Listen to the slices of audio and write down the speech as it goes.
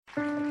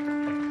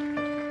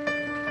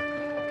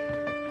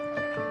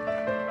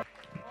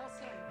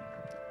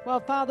Well,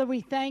 Father,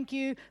 we thank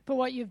you for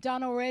what you've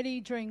done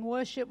already during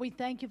worship. We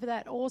thank you for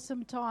that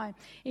awesome time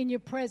in your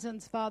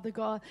presence, Father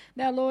God.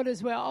 Now, Lord,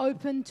 as we're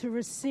open to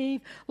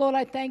receive, Lord,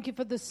 I thank you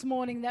for this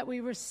morning that we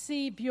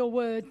receive your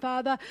word,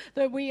 Father,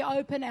 that we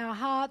open our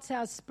hearts,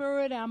 our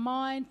spirit, our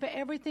mind for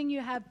everything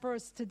you have for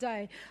us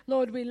today.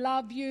 Lord, we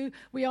love you.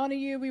 We honor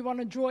you. We want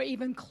to draw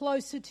even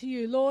closer to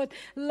you. Lord,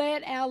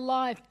 let our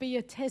life be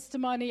a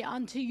testimony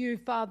unto you,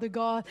 Father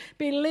God.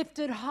 Be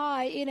lifted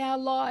high in our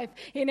life,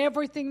 in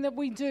everything that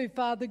we do,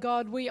 Father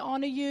God. We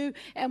honor you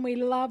and we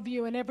love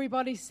you. And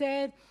everybody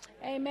said,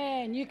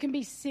 amen. You can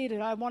be seated.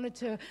 I wanted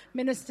to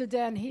minister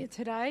down here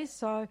today,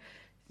 so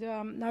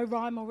no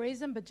rhyme or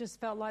reason, but just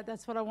felt like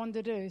that's what I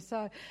wanted to do.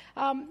 So,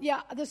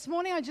 this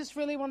morning I just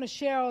really want to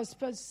share. I was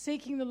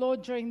seeking the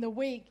Lord during the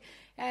week.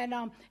 And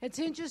it's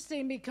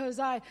interesting because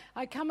I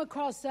come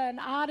across an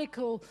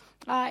article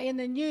in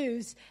the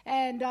news,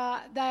 and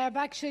they have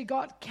actually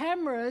got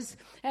cameras,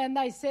 and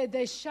they said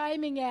they're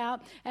shaming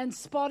out and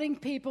spotting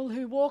people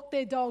who walk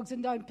their dogs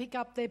and don't pick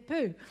up their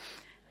poo.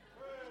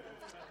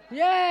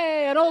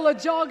 Yay, and all the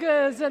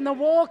joggers and the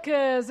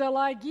walkers are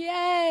like,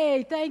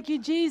 yay, thank you,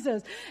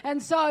 Jesus.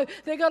 And so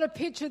they got a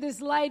picture of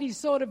this lady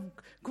sort of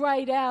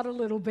grayed out a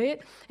little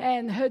bit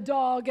and her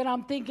dog, and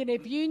I'm thinking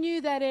if you knew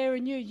that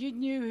Erin knew, you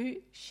knew who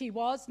she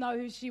was, know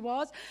who she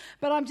was.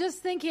 But I'm just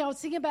thinking, I was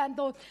thinking about and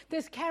thought,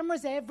 there's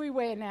cameras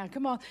everywhere now,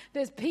 come on.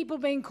 There's people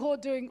being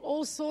caught doing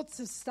all sorts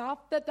of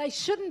stuff that they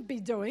shouldn't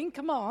be doing,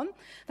 come on.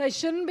 They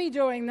shouldn't be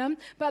doing them,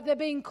 but they're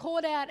being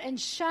caught out and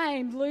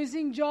shamed,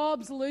 losing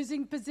jobs,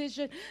 losing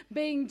position,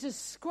 being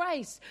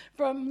disgraced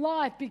from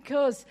life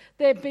because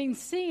they've been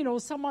seen or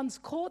someone's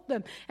caught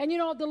them. And you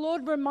know what, the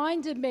Lord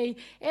reminded me,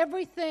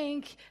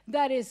 everything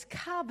that is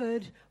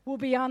covered will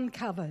be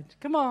uncovered.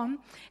 Come on.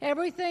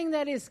 Everything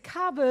that is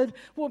covered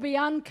will be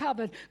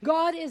uncovered.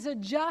 God is a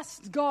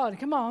just God.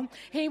 Come on.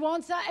 He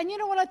wants that. And you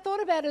know what I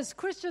thought about as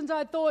Christians?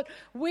 I thought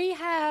we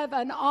have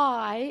an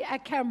eye, a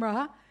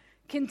camera,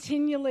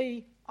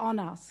 continually on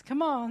us.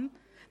 Come on.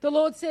 The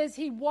Lord says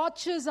he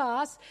watches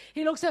us.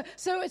 He looks at,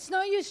 so it's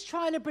no use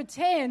trying to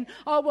pretend,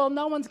 oh, well,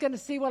 no one's going to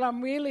see what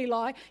I'm really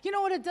like. You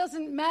know what? It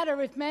doesn't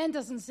matter if man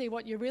doesn't see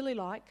what you're really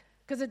like,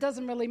 because it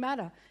doesn't really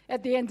matter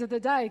at the end of the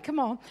day. Come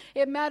on.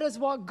 It matters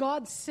what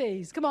God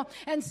sees. Come on.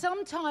 And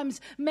sometimes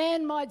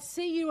man might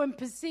see you and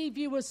perceive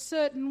you a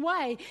certain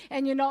way,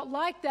 and you're not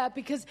like that,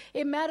 because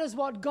it matters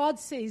what God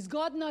sees.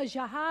 God knows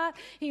your heart.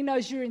 He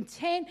knows your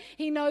intent.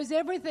 He knows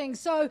everything.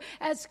 So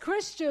as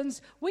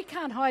Christians, we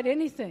can't hide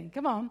anything.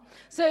 Come on.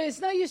 So it's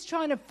no use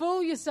trying to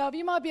fool yourself.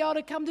 You might be able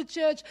to come to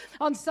church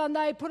on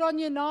Sunday, put on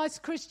your nice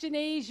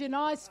Christianese, your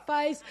nice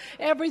face,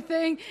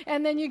 everything,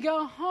 and then you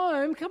go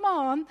home. Come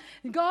on.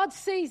 God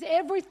sees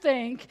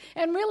everything,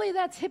 and really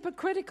that's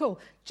hypocritical.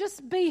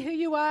 Just be who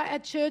you are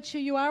at church, who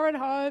you are at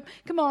home.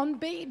 Come on,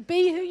 be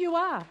who you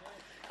are.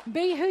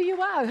 Be who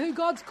you are, who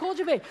God's called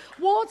you to be.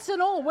 Warts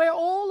and all, we're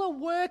all a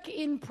work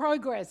in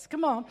progress.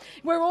 Come on.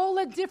 We're all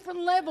at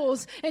different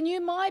levels, and you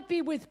might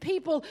be with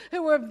people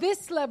who are of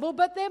this level,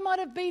 but they might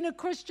have been a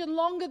Christian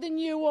longer than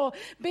you or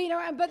been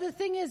around. But the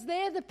thing is,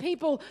 they're the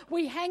people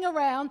we hang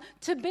around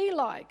to be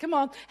like. Come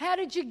on. How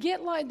did you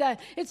get like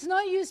that? It's no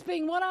use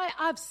being, what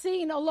I've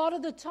seen a lot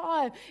of the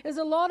time is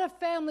a lot of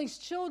families'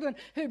 children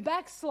who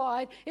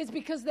backslide is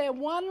because they're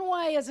one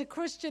way as a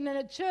Christian and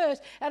at church,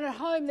 and at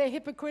home they're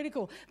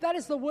hypocritical. That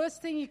is the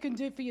worst thing you can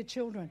do for your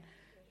children.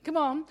 Come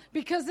on,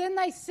 because then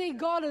they see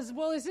God as,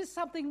 well, is this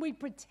something we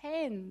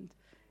pretend?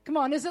 Come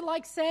on, is it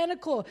like Santa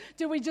Claus?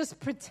 Do we just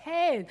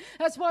pretend?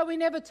 That's why we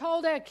never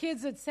told our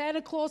kids that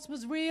Santa Claus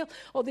was real.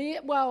 Or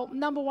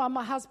number one,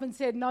 my husband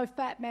said no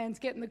fat man's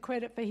getting the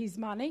credit for his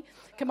money.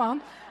 Come on.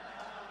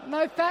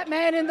 No fat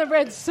man in the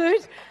red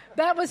suit.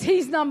 That was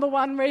his number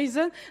one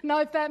reason.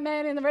 No fat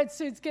man in the red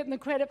suit's getting the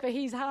credit for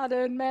his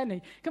hard-earned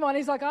money. Come on,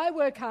 he's like, I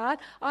work hard.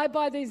 I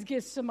buy these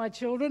gifts for my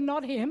children,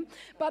 not him.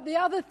 But the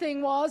other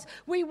thing was,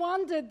 we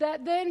wondered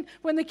that then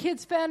when the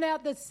kids found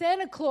out that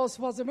Santa Claus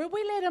wasn't real,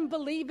 we let them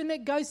believe in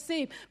it, go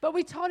see him. But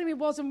we told him he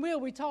wasn't real.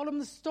 We told him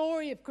the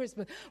story of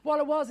Christmas, what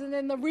it was, and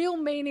then the real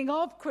meaning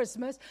of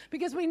Christmas,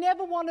 because we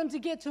never want them to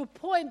get to a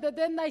point that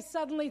then they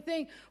suddenly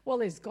think, well,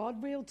 is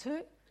God real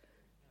too?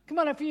 Come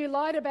on, if you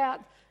lied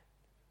about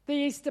the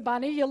Easter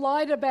Bunny, you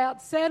lied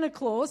about Santa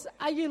Claus,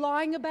 are you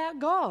lying about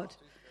God?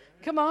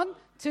 Come on,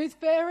 Tooth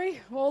Fairy,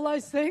 all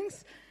those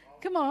things.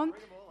 Come on.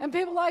 And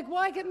people are like,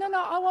 why?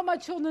 No, I want my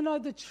children to know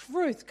the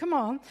truth. Come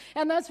on.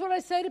 And that's what I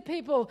say to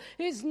people,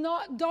 is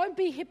don't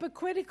be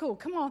hypocritical.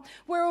 Come on.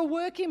 We're a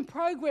work in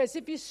progress.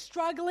 If you're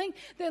struggling,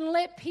 then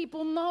let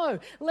people know.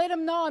 Let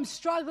them know I'm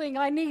struggling.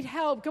 I need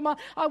help. Come on.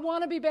 I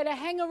want to be better.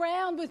 Hang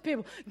around with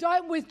people.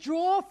 Don't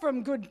withdraw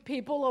from good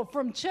people or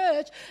from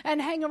church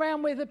and hang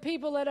around with the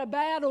people that are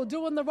bad or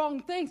doing the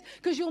wrong things,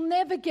 because you'll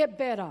never get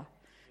better.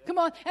 Come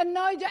on, and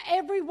know that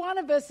every one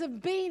of us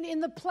have been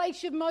in the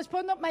place you've most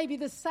probably, not maybe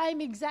the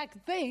same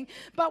exact thing,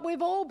 but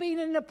we've all been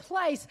in a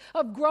place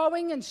of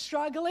growing and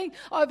struggling,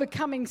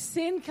 overcoming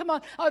sin, come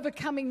on,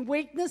 overcoming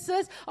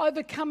weaknesses,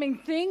 overcoming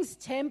things,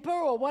 temper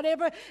or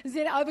whatever, is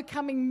it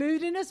overcoming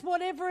moodiness,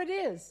 whatever it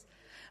is.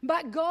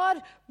 But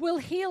God will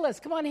heal us.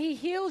 Come on, He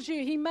heals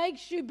you. He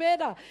makes you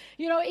better.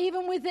 You know,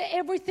 even with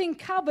everything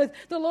covered,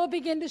 the Lord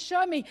began to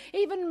show me,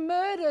 even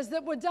murders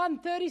that were done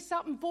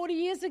 30-something, 40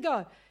 years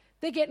ago,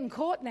 they're getting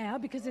caught now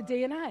because of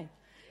DNA.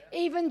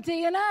 Even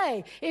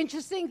DNA.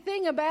 Interesting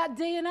thing about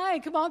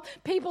DNA. Come on,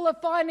 people are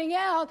finding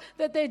out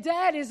that their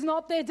dad is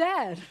not their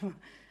dad.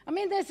 I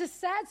mean, there's a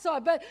sad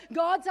side, but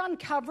God's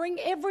uncovering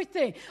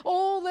everything.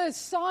 All the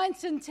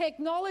science and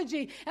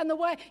technology and the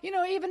way, you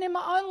know, even in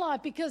my own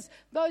life, because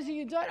those of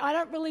you who I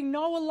don't really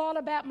know a lot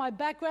about my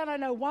background. I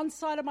know one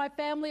side of my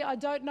family. I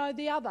don't know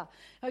the other.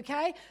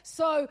 Okay?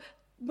 So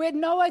we had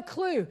no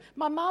clue.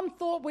 My mum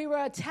thought we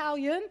were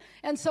Italian,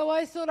 and so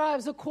I thought I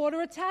was a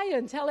quarter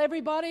Italian. Tell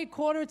everybody,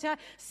 quarter Italian.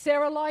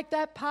 Sarah liked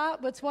that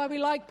part. That's why we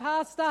like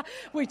pasta.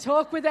 We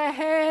talk with our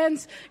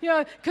hands, you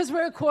know, because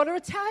we're a quarter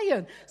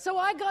Italian. So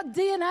I got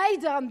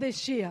DNA done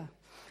this year.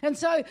 And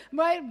so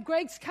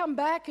Greg's come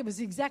back. It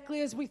was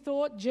exactly as we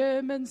thought,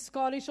 German,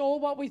 Scottish, all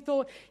what we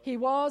thought he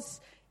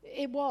was.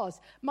 It was.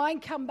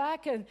 Mine come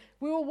back, and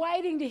we were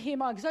waiting to hear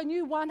mine, because I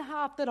knew one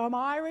half that I'm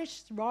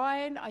Irish,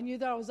 Ryan, I knew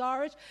that I was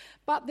Irish,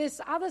 but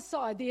this other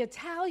side, the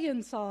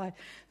Italian side,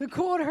 the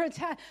quarter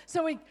Italian,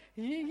 so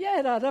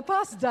the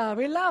pasta,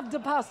 we love the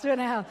pasta in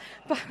our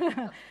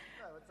house.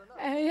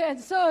 And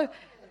so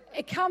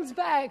it comes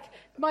back,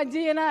 my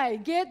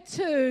DNA, get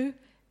to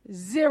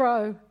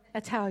 0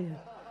 Italian.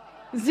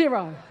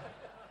 0.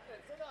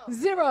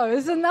 0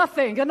 is a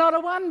nothing, and not a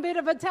one bit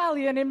of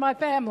Italian in my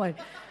family.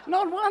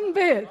 Not one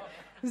bit.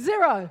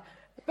 0.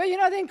 But you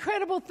know, the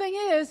incredible thing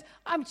is,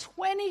 I'm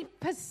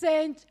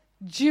 20%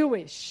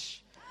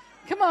 Jewish.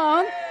 Come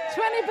on,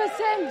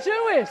 20%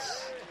 Jewish.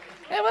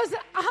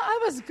 I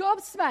was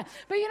gobsmacked.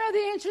 But you know,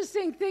 the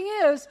interesting thing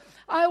is,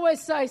 I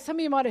always say, some of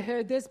you might have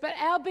heard this, but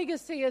our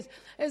biggest thing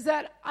is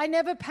that I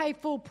never pay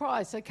full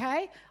price,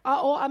 okay?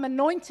 I'm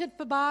anointed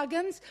for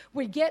bargains.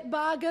 We get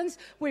bargains.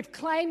 We've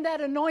claimed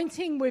that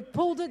anointing. We've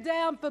pulled it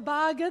down for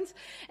bargains.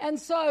 And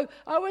so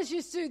I always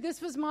used to,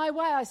 this was my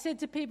way. I said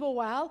to people,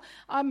 well,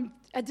 I'm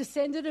a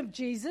descendant of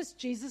Jesus.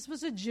 Jesus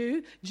was a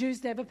Jew.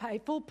 Jews never pay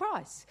full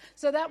price.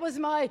 So that was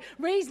my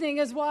reasoning,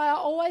 is why I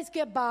always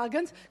get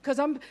bargains, because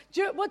I'm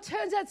Jew. What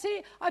turns out,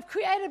 see, I've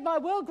created my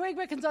world. Greg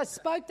reckons I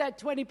spoke that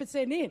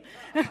 20% in.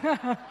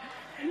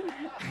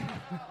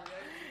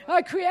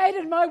 I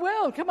created my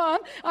world. Come on.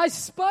 I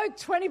spoke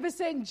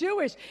 20%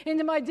 Jewish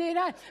into my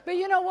DNA. But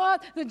you know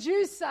what? The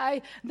Jews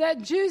say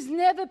that Jews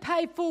never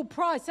pay full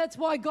price. That's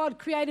why God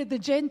created the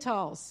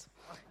Gentiles,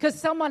 because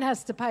someone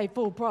has to pay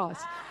full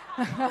price.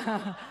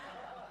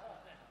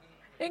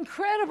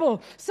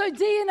 Incredible. So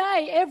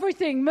DNA,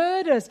 everything,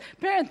 murders,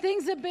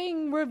 things are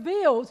being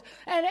revealed.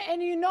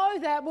 And you know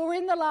that we're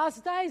in the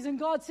last days, and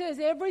God says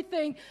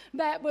everything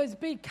that was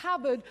be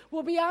covered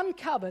will be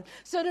uncovered.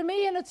 So to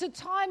me, and it's a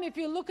time, if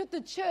you look at the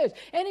church,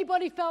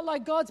 anybody felt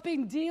like God's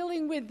been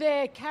dealing with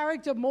their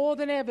character more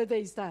than ever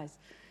these days?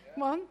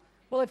 Come on.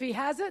 Well, if he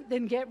hasn't,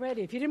 then get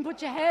ready. If you didn't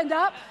put your hand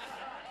up,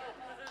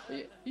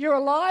 you're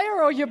a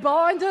liar, or you're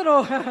blinded,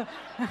 or...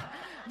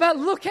 But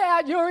look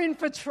out, you're in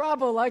for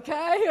trouble,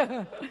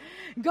 okay?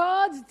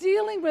 God's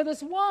dealing with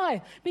us.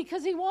 Why?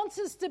 Because he wants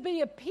us to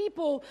be a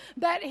people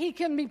that he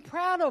can be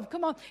proud of.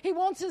 Come on. He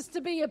wants us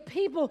to be a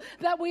people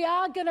that we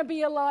are going to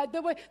be alive.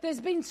 There's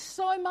been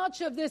so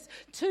much of this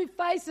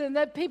two-faced, and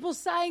that people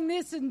saying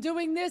this and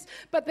doing this,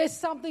 but there's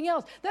something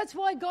else. That's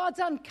why God's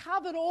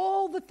uncovered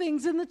all the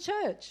things in the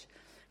church.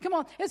 Come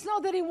on, it's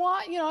not that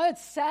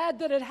it's sad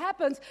that it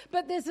happens,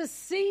 but there's a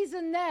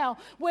season now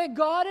where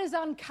God is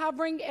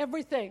uncovering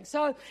everything.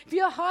 So if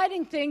you're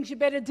hiding things, you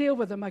better deal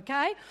with them,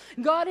 okay?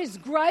 God is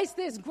grace,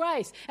 there's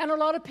grace. And a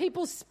lot of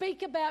people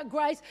speak about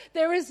grace.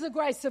 There is the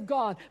grace of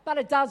God, but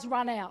it does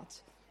run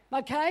out.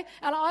 Okay?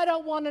 And I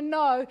don't want to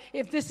know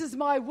if this is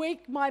my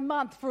week, my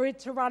month for it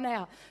to run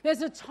out.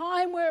 There's a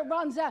time where it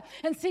runs out.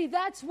 And see,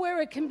 that's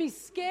where it can be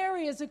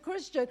scary as a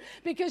Christian,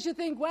 because you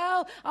think,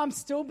 well, I'm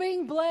still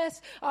being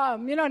blessed.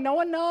 No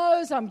one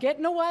knows. I'm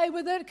getting away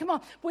with it. Come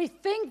on. We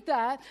think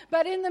that.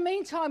 But in the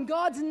meantime,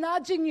 God's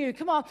nudging you.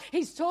 Come on.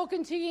 He's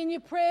talking to you in your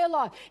prayer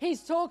life.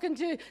 He's talking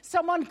to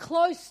someone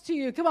close to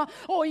you. Come on.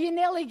 Or you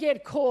nearly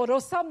get caught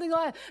or something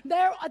like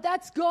that.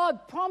 That's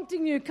God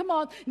prompting you. Come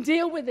on.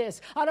 Deal with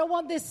this. I don't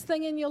want this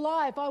thing in your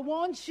life. I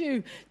want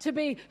you to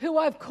be who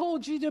I've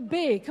called you to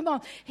be. Come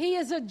on. He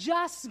is a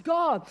just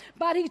God,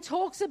 but he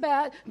talks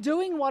about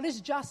doing what is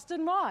just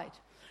and right.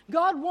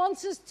 God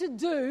wants us to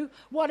do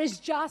what is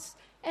just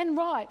and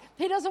right.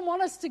 He doesn't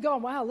want us to go,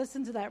 wow,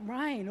 listen to that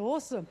rain.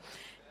 Awesome.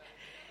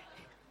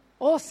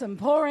 Awesome.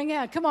 Pouring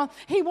out. Come on.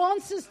 He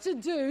wants us to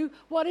do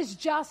what is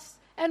just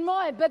and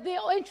right. But the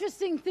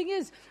interesting thing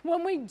is,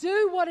 when we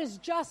do what is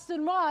just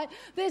and right,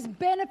 there's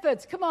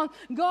benefits. Come on,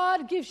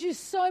 God gives you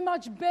so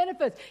much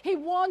benefits. He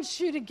wants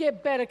you to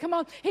get better. Come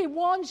on, he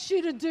wants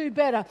you to do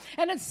better.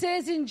 And it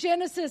says in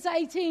Genesis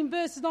 18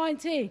 verse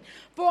 19,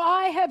 for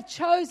I have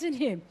chosen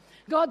him.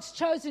 God's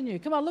chosen you.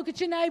 Come on, look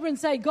at your neighbor and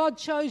say, God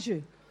chose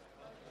you.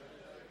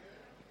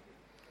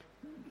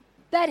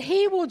 That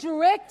he will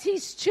direct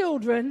his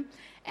children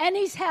and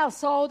his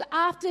household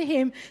after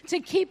him to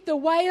keep the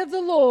way of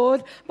the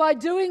Lord by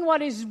doing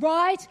what is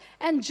right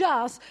and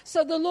just,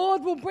 so the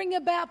Lord will bring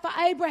about for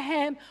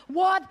Abraham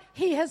what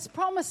he has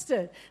promised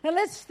it. Now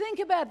let's think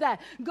about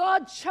that.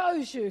 God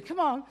chose you. Come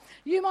on.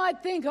 You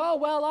might think, oh,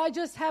 well, I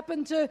just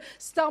happened to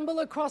stumble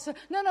across it.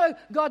 No,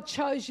 God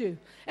chose you.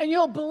 And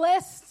you're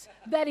blessed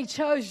that he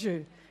chose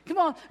you. Come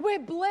on, we're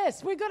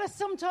blessed. We've got to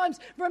sometimes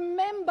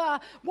remember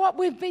what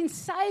we've been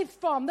saved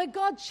from, that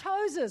God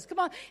chose us. Come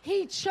on,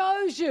 he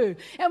chose you.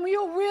 And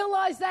you'll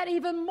realize that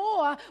even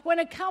more when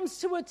it comes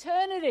to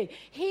eternity.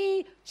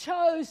 He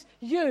chose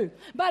you,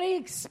 but he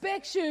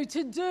expects you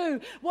to do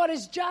what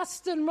is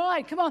just and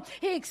right. Come on,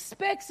 he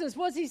expects us,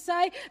 what does he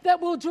say? That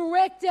we'll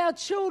direct our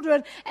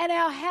children and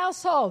our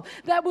household,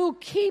 that we'll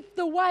keep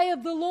the way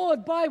of the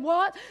Lord by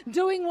what?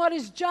 Doing what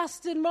is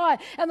just and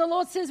right. And the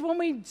Lord says when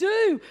we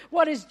do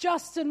what is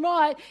just and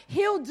right,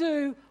 he'll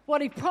do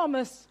what he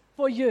promised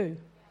for you.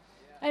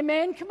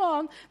 Amen. Come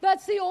on.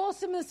 That's the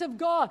awesomeness of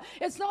God.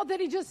 It's not that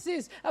he just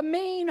is a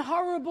mean,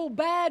 horrible,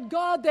 bad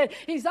God, that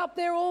he's up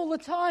there all the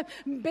time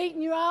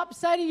beating you up,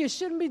 saying you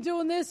shouldn't be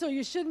doing this or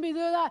you shouldn't be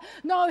doing that.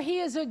 No,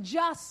 he is a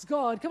just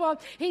God. Come on.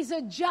 He's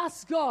a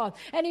just God.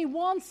 And he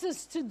wants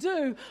us to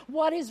do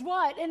what is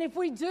right. And if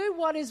we do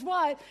what is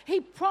right, he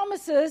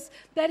promises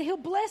that he'll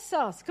bless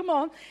us. Come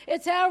on.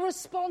 It's our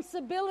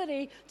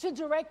responsibility to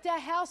direct our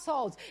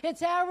households.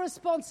 It's our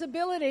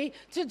responsibility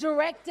to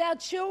direct our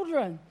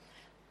children.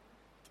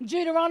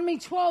 Deuteronomy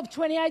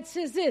 12:28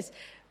 says this,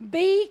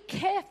 be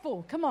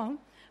careful, come on,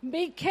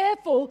 be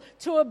careful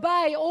to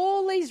obey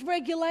all these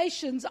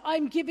regulations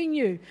I'm giving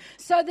you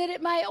so that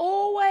it may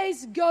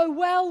always go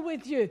well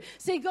with you.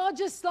 See, God,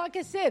 just like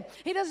I said,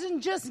 he doesn't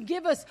just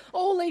give us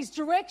all these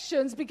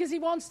directions because he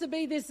wants to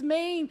be this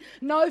mean,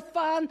 no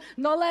fun,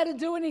 not allowed to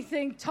do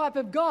anything type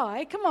of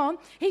guy. Come on,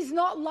 he's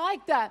not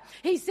like that.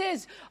 He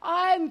says,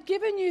 I'm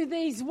giving you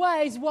these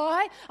ways.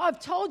 Why? I've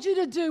told you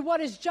to do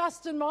what is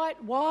just and right.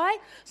 Why?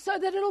 So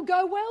that it'll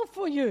go well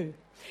for you.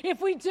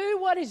 If we do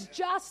what is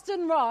just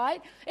and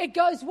right, it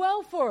goes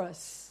well for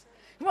us.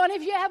 Come on,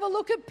 if you have a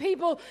look at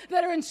people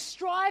that are in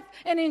strife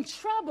and in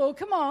trouble,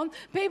 come on,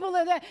 people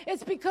that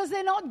it's because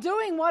they're not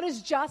doing what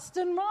is just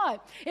and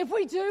right. If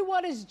we do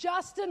what is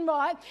just and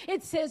right,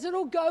 it says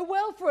it'll go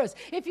well for us.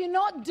 If you're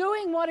not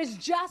doing what is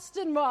just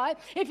and right,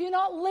 if you're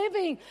not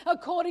living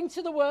according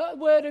to the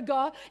word of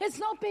God, it's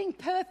not being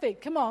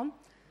perfect. Come on.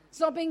 It's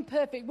not being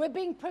perfect. We're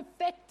being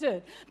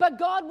perfected. But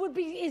God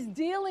is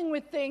dealing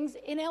with things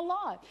in our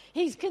life.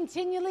 He's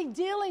continually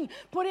dealing.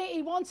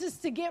 He wants us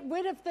to get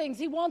rid of things.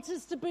 He wants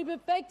us to be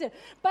perfected.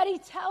 But he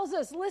tells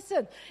us,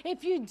 listen,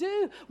 if you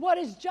do what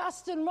is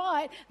just and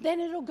right,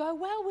 then it'll go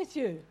well with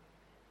you.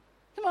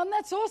 Come on,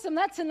 that's awesome.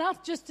 That's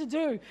enough just to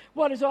do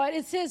what is right.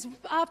 It says,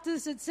 after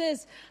this, it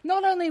says,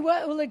 not only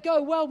will it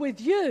go well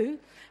with you,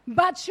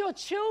 but your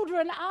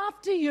children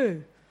after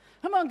you.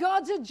 Come on,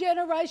 God's a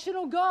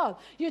generational God.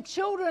 Your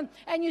children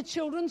and your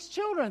children's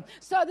children.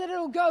 So that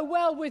it'll go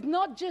well with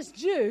not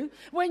just you.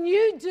 When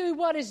you do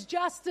what is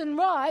just and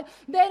right,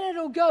 then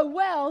it'll go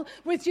well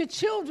with your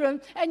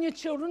children and your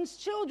children's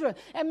children.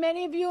 And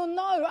many of you will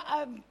know,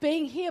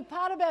 being here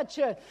part of our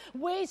church,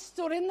 we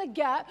stood in the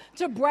gap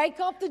to break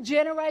off the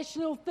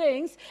generational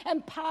things.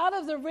 And part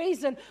of the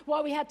reason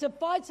why we had to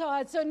fight so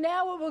hard, so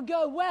now it will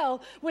go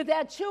well with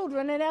our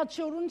children and our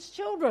children's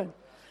children.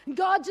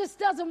 God just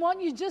doesn't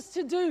want you just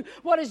to do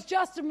what is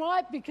just and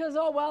right because,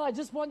 oh, well, I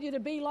just want you to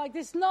be like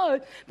this. No,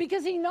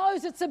 because he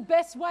knows it's the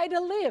best way to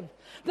live.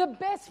 The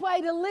best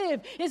way to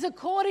live is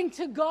according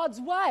to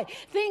God's way.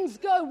 Things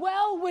go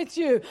well with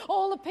you.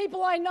 All the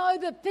people I know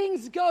that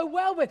things go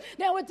well with.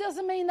 Now, it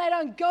doesn't mean they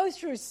don't go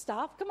through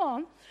stuff. Come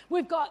on.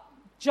 We've got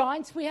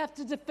giants we have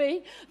to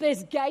defeat.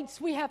 There's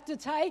gates we have to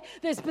take.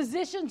 There's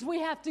positions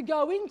we have to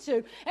go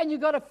into, and you've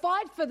got to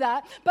fight for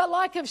that. But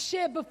like I've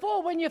shared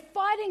before, when you're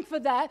fighting for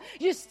that,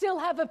 you still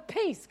have a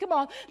peace. Come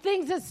on,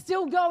 things are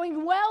still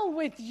going well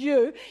with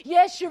you.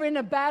 Yes, you're in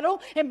a battle.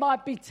 It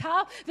might be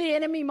tough. The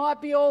enemy might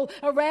be all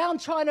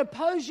around trying to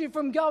oppose you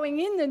from going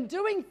in and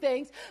doing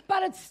things,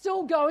 but it's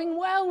still going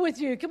well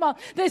with you. Come on,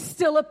 there's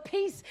still a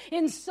peace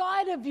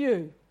inside of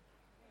you.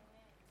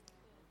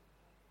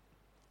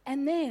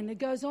 And then it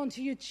goes on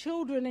to your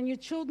children and your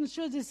children's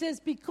children. It says,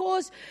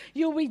 because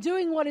you'll be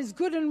doing what is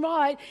good and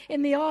right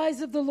in the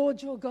eyes of the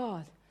Lord your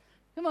God.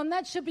 Come on,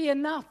 that should be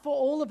enough for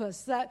all of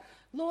us. That,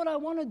 Lord, I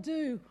want to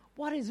do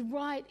what is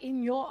right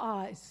in your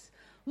eyes.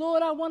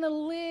 Lord, I want to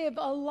live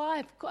a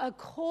life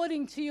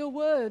according to your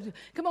word.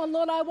 Come on,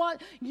 Lord, I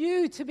want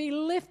you to be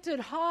lifted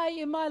high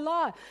in my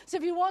life. So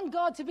if you want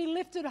God to be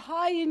lifted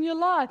high in your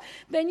life,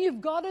 then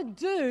you've got to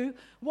do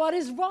what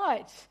is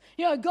right.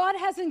 You know, God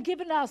hasn't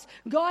given us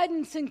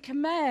guidance and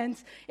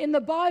commands in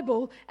the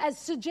Bible as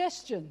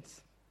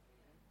suggestions.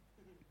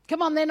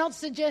 Come on, they're not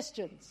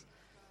suggestions.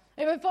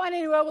 If we find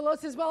anywhere where the Lord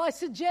says, well, I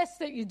suggest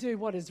that you do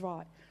what is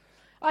right.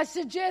 I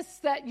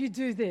suggest that you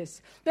do this.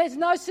 There's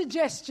no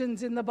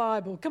suggestions in the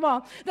Bible. Come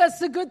on. That's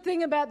the good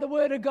thing about the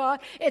Word of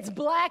God. It's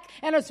black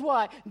and it's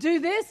white. Do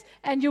this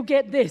and you'll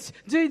get this.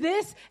 Do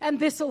this and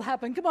this will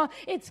happen. Come on.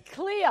 It's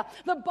clear.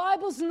 The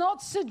Bible's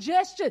not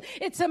suggestion.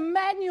 It's a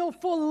manual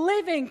for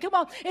living. Come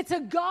on. It's a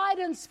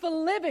guidance for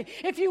living.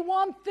 If you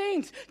want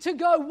things to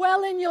go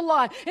well in your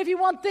life, if you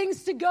want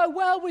things to go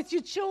well with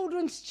your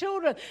children's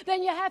children,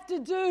 then you have to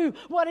do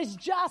what is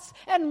just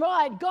and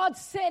right. God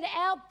set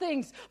out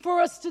things for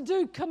us to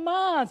do.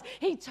 Commands.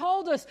 He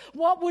told us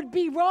what would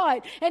be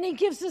right, and he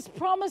gives us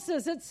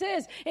promises. It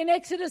says in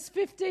Exodus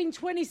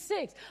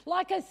 15:26,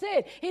 like I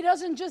said, he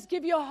doesn't just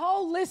give you a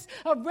whole list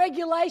of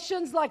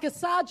regulations like a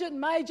sergeant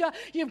major.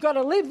 You've got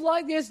to live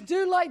like this,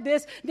 do like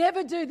this,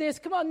 never do this,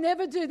 come on,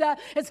 never do that.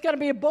 It's going to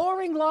be a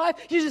boring life.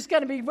 You're just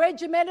going to be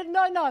regimented.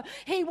 No.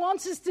 He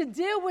wants us to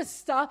deal with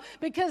stuff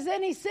because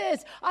then he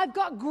says, I've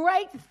got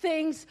great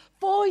things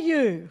for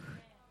you.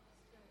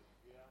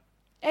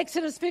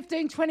 Exodus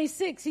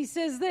 15:26, he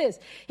says this.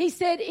 He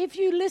said, if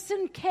you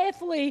listen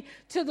carefully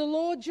to the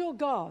Lord your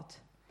God.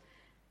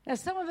 Now,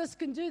 some of us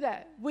can do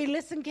that. We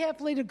listen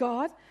carefully to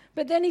God,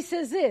 but then he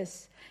says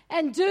this,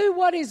 and do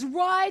what is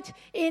right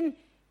in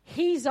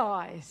his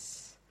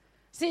eyes.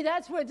 See,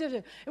 that's what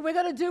we're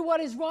going to do what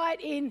is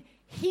right in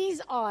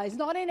his eyes,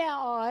 not in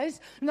our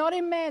eyes, not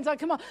in man's eye.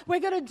 Come on, we're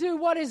going to do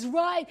what is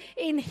right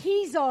in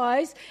his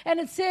eyes. And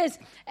it says,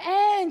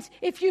 and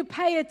if you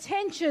pay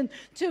attention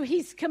to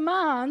his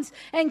commands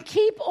and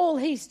keep all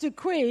his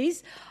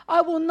decrees,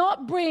 I will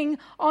not bring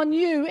on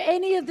you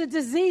any of the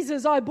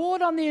diseases I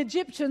brought on the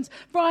Egyptians,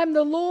 for I am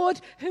the Lord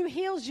who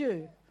heals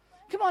you.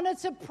 Come on,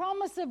 it's a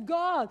promise of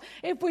God.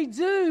 If we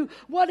do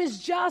what is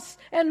just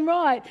and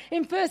right.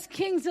 In 1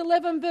 Kings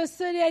 11 verse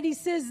 38, he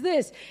says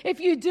this,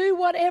 if you do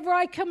whatever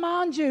I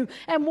command you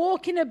and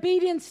walk in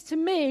obedience to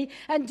me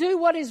and do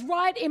what is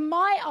right in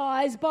my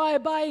eyes by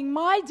obeying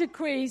my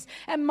decrees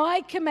and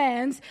my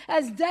commands,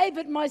 as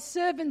David my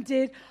servant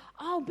did,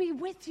 I'll be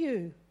with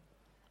you.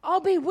 I'll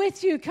be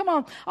with you. Come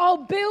on. I'll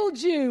build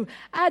you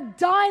a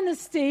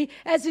dynasty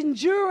as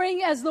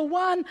enduring as the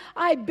one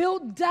I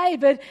built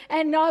David,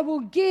 and I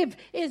will give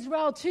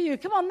Israel to you.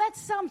 Come on. That's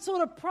some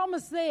sort of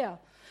promise there.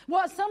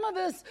 Well, some of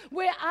us,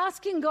 we're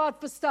asking God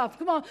for stuff.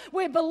 Come on.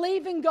 We're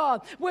believing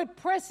God. We're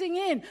pressing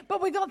in.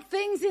 But we've got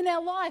things in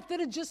our life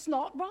that are just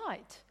not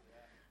right.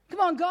 Come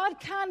on, God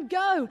can't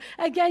go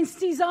against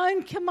his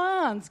own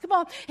commands. Come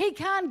on, he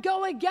can't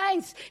go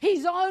against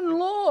his own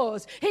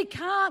laws. He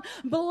can't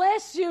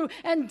bless you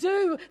and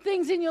do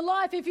things in your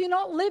life if you're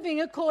not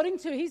living according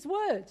to his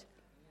word.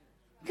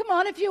 Come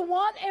on, if you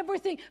want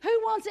everything,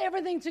 who wants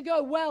everything to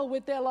go well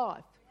with their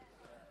life?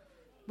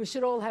 We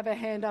should all have a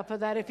hand up for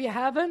that. If you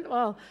haven't,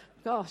 well,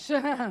 gosh.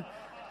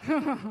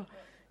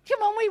 Come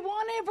on, we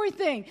want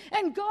everything.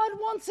 And God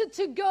wants it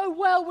to go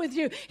well with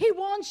you. He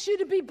wants you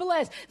to be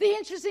blessed. The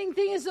interesting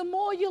thing is the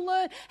more you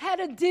learn how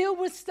to deal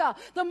with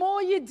stuff, the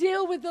more you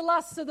deal with the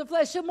lusts of the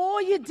flesh, the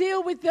more you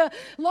deal with the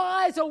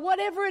lies or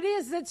whatever it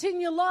is that's in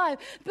your life,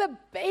 the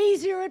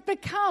easier it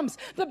becomes,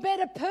 the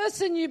better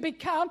person you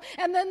become.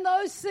 And then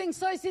those things,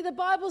 so see, the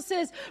Bible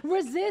says,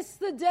 resist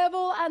the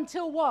devil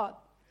until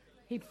what?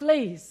 He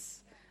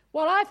flees.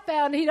 Well, I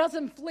found he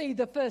doesn't flee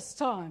the first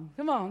time.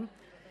 Come on.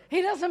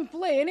 He doesn't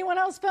flee. Anyone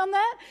else found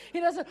that? He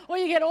doesn't. Or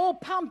you get all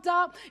pumped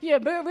up. You're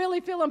really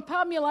feeling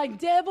pumped. You're like,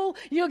 devil,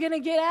 you're going to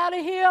get out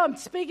of here. I'm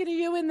speaking to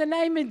you in the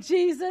name of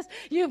Jesus.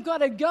 You've got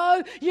to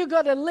go. You've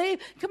got to leave.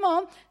 Come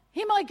on.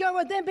 He might go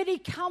with them, but he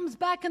comes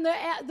back, and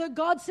the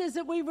God says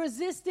that we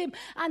resist him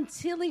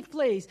until he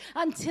flees,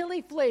 until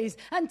he flees,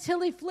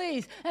 until he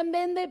flees. And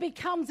then there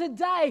becomes a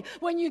day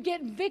when you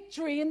get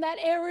victory in that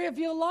area of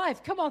your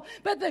life. Come on.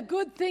 But the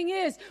good thing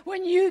is,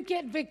 when you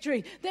get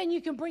victory, then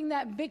you can bring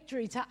that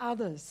victory to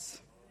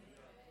others.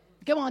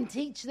 Come on,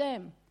 teach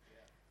them.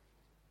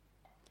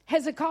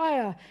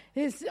 Hezekiah,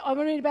 I'm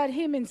reading about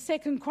him in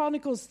 2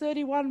 Chronicles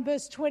 31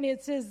 verse 20.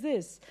 It says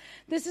this.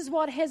 This is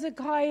what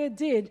Hezekiah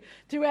did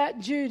throughout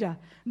Judah,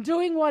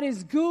 doing what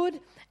is good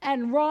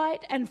and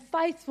right and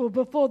faithful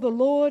before the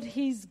Lord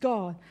his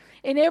God.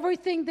 In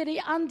everything that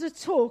he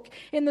undertook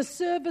in the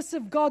service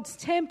of God's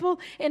temple,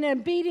 in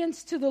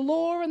obedience to the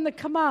law and the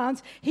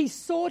commands, he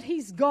sought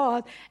his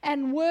God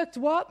and worked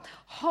what?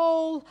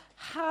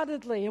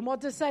 Wholeheartedly. And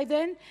what to say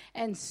then?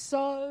 And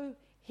so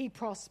he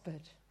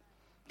prospered.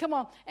 Come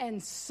on.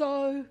 And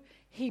so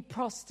he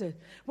prospered.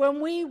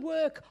 When we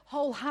work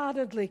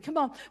wholeheartedly, come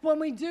on, when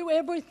we do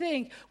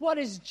everything what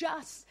is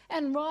just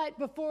and right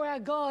before our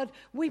God,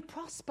 we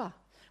prosper.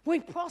 We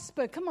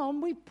prosper. Come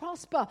on, we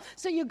prosper.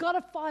 So you've got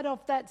to fight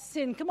off that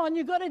sin. Come on,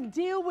 you've got to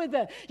deal with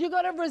it. You've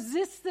got to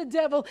resist the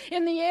devil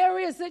in the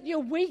areas that you're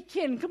weak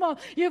in. Come on,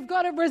 you've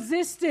got to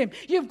resist him.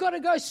 You've got to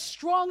go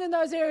strong in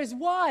those areas.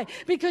 Why?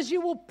 Because you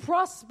will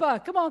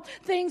prosper. Come on,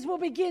 things will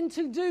begin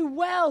to do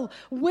well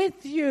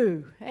with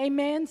you.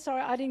 Amen.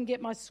 Sorry, I didn't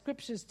get my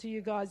scriptures to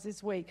you guys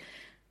this week.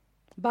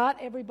 But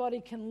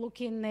everybody can look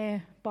in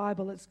their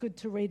Bible. It's good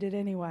to read it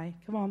anyway.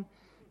 Come on.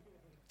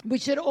 We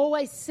should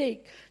always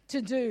seek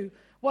to do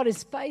what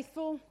is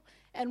faithful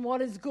and what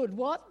is good.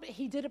 What?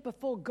 He did it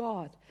before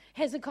God.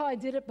 Hezekiah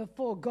did it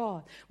before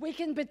God. We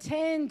can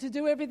pretend to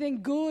do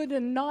everything good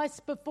and nice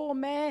before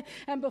man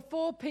and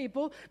before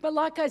people, but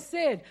like I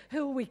said,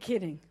 who are we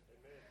kidding?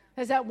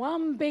 There's that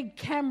one big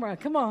camera.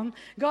 Come on.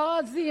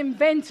 God's the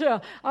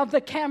inventor of the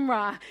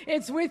camera.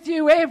 It's with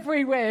you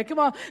everywhere. Come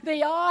on.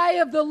 The eye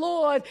of the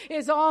Lord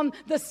is on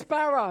the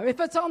sparrow. If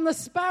it's on the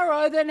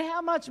sparrow, then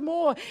how much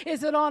more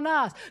is it on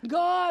us?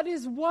 God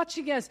is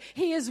watching us.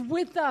 He is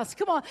with us.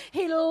 Come on.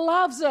 He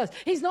loves us.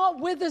 He's not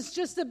with us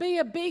just to be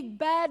a big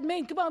bad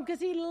man. Come on, because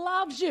He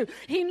loves you.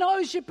 He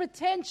knows your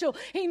potential.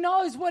 He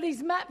knows what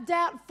He's mapped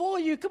out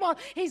for you. Come on.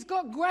 He's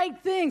got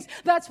great things.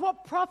 That's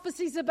what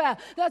prophecy's about.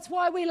 That's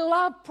why we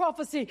love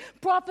prophecy.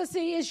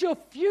 Prophecy is your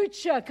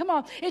future. Come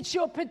on. It's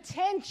your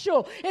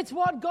potential. It's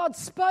what God's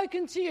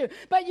spoken to you.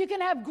 But you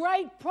can have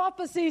great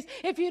prophecies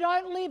if you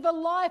don't live a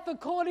life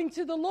according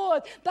to the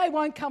Lord. They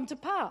won't come to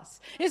pass.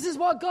 This is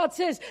what God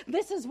says.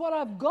 This is what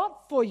I've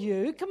got for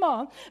you. Come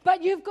on.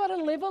 But you've got to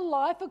live a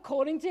life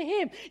according to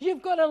Him.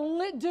 You've got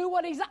to do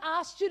what He's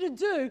asked you to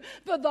do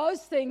for those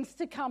things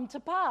to come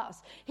to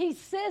pass. He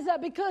says that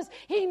because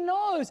He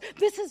knows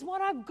this is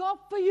what I've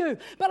got for you.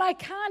 But I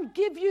can't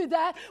give you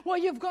that while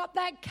you've got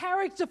that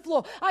character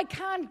flaw. I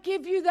can't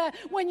give you that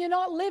when you're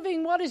not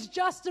living what is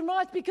just and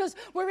right, because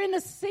we're in a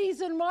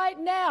season right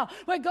now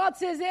where God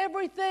says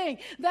everything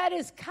that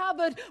is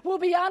covered will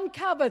be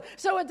uncovered.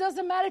 So it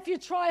doesn't matter if you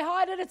try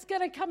hide it, it's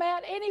going to come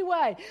out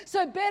anyway.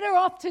 So better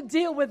off to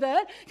deal with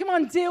it. Come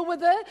on, deal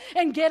with it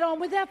and get on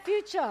with our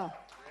future.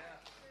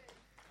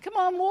 Come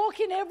on,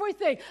 walk in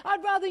everything.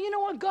 I'd rather, you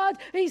know what, God,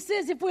 He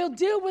says if we'll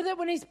deal with it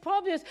when He's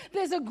promised,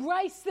 there's a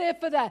grace there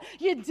for that.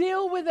 You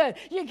deal with it.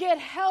 You get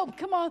help.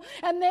 Come on.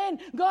 And then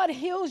God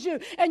heals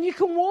you and you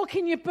can walk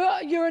in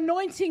your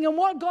anointing and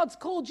what God's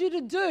called you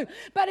to do.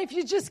 But if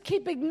you just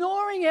keep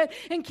ignoring it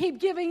and keep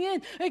giving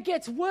in, it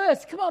gets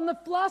worse. Come on, the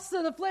lusts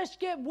of the flesh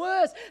get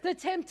worse. The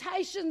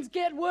temptations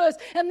get worse.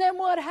 And then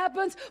what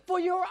happens? For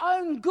your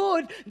own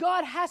good,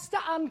 God has to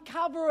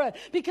uncover it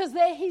because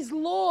they're His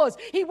laws.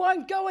 He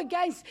won't go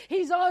against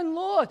His own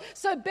Lord.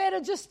 So better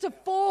just to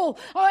fall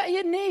on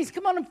your knees.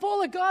 Come on and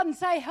fall at God and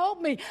say, help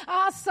me.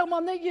 Ask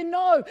someone that you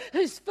know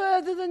who's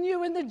further than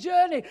you in the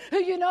journey,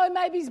 who you know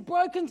maybe's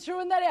broken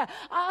through in that area.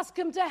 Ask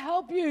Him to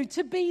help you,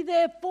 to be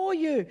there for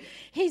you.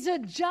 He's a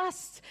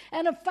just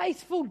and a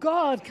faithful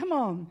God. Come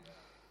on.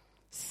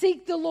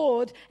 Seek the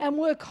Lord and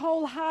work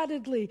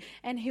wholeheartedly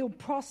and He'll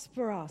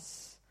prosper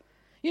us.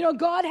 You know,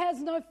 God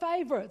has no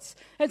favorites.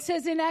 It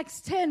says in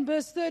Acts 10,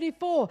 verse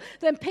 34,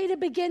 then Peter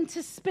began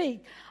to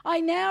speak.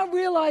 I now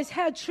realize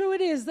how true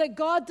it is that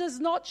God does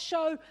not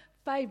show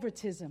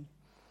favoritism.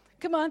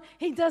 Come on,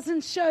 He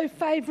doesn't show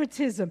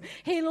favoritism.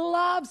 He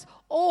loves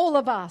all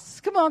of us.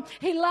 Come on,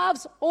 He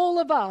loves all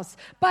of us.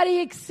 But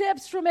He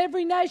accepts from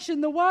every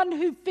nation the one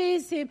who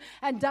fears Him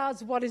and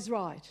does what is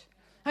right.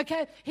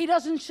 Okay, He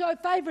doesn't show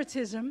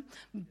favoritism,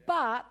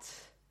 but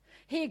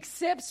He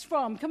accepts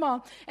from, come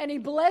on, and He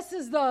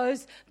blesses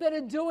those that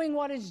are doing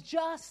what is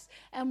just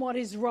and what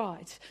is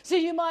right. So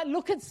you might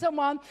look at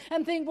someone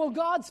and think, well,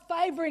 God's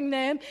favoring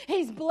them.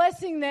 He's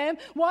blessing them.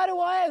 Why do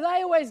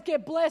they always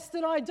get blessed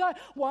and I don't?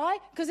 Why?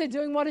 Because they're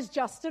doing what is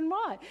just and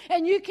right.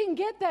 And you can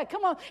get that.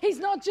 Come on. He's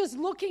not just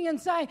looking and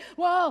saying,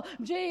 well,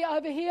 gee,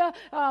 over here,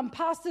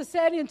 Pastor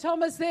Sandy and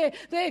Thomas,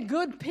 they're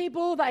good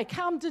people. They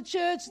come to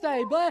church.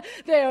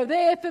 They're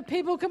there for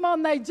people. Come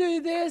on, they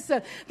do this.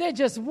 They're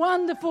just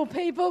wonderful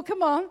people.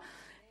 Come on.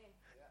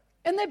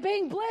 And they're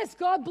being blessed.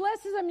 God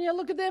blesses them. You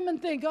look at them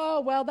and think,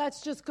 oh, well,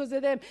 that's just because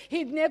of them.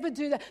 He'd never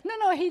do that.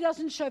 No, He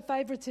doesn't show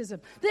favoritism.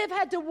 They've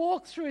had to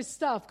walk through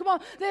stuff. Come on.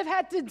 They've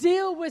had to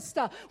deal with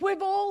stuff.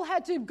 We've all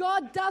had to.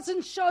 God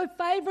doesn't show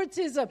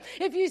favoritism.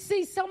 If you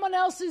see someone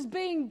else who's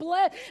being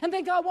blessed and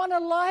think, I want a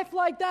life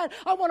like that.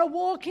 I want to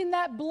walk in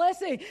that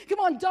blessing. Come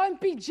on, don't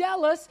be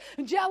jealous.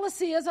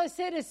 Jealousy, as I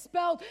said, is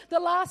spelled,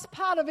 the last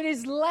part of it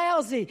is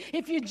lousy.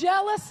 If you're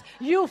jealous,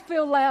 you'll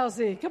feel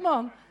lousy. Come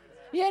on.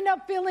 You end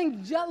up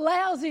feeling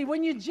lousy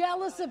when you're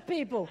jealous of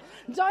people.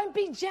 Don't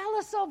be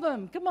jealous of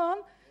them. Come on.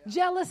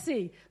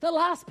 Jealousy. The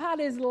last part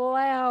is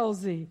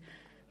lousy.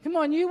 Come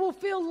on, you will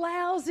feel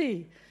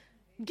lousy.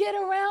 Get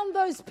around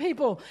those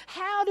people.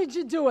 How did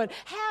you do it?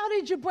 How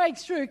did you break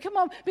through? Come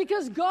on,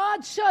 because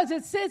God shows.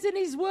 It says in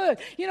His Word.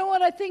 You know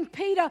what? I think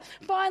Peter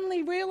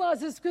finally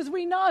realizes, because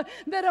we know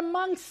that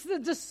amongst the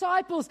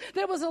disciples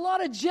there was a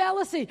lot of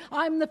jealousy.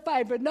 I'm the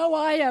favorite. No,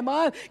 I am.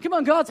 Come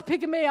on, God's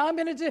picking me. I'm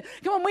going to do.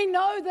 Come on, we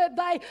know that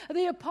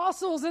the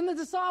apostles and the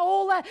disciples,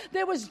 all that,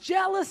 there was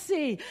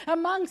jealousy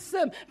amongst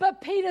them. But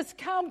Peter's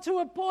come to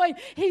a point.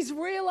 He's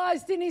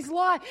realized in his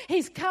life,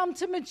 he's come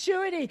to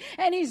maturity,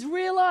 and he's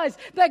realized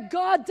that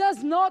God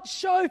does not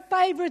show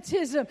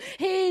favoritism.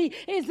 He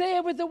is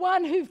there with the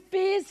one who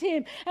fears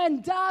Him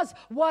and does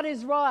what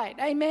is right.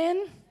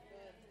 Amen?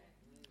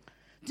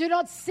 Do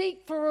not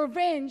seek for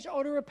revenge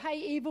or to repay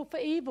evil for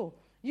evil.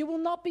 You will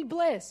not be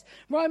blessed.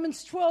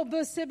 Romans 12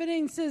 verse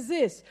 17 says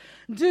this,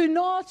 do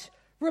not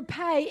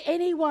repay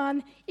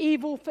anyone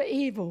evil for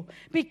evil.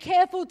 Be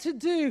careful to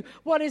do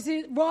what is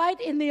right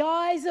in the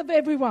eyes of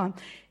everyone.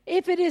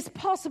 If it is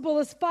possible,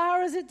 as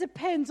far as it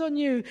depends on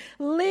you,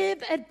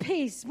 live at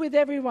peace with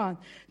everyone.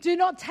 Do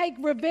not take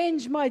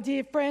revenge, my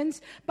dear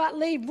friends, but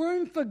leave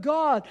room for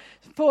God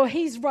for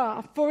his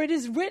wrath. For it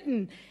is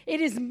written, it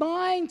is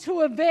mine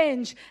to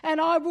avenge, and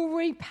I will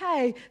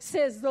repay,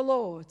 says the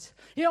Lord.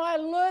 You know, I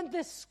learned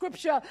this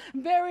scripture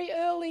very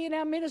early in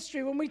our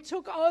ministry when we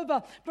took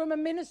over from a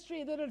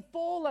ministry that had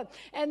fallen.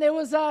 And there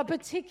was a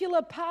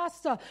particular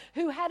pastor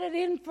who had it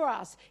in for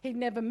us. He'd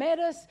never met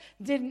us,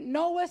 didn't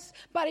know us,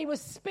 but he was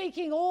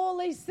speaking all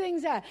these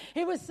things out.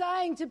 He was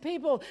saying to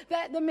people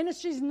that the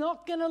ministry's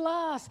not going to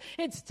last.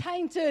 It's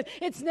tainted.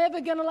 It's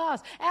never going to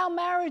last. Our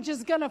marriage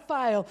is going to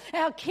fail.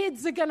 Our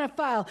kids are going to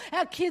fail.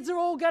 Our kids are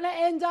all going to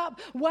end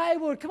up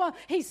wayward. Come on.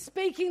 He's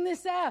speaking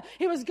this out.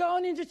 He was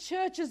going into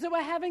churches that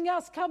were having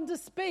us come to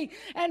speak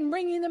and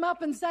bringing them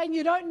up and saying,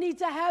 you don't need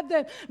to have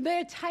them.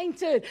 They're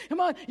tainted. Come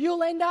on.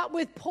 You'll end up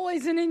with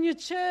poison in your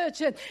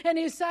church. And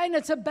he was saying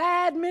it's a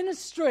bad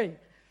ministry.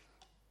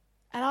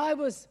 And I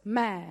was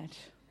mad.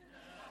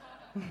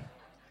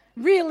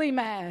 Really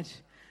mad.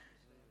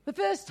 The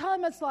first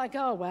time it's like,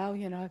 oh, well,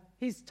 you know,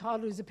 he's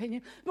entitled to his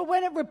opinion. But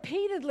when it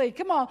repeatedly,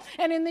 come on,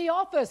 and in the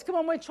office, come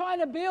on, we're trying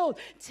to build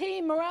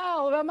team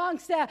morale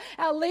amongst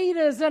our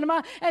leaders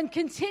and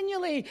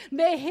continually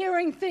they're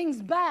hearing things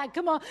back.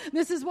 Come on,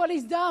 this is what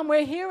he's done.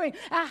 We're hearing.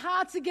 Our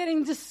hearts are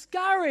getting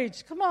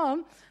discouraged. Come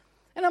on.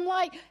 And I'm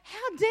like,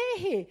 how dare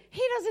he?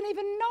 He doesn't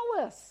even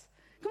know us.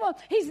 Come on,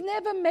 he's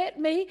never met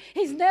me.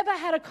 He's never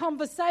had a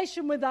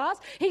conversation with us.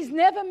 He's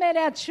never met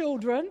our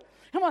children.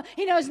 Come on,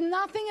 he knows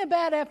nothing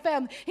about our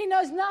family. He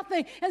knows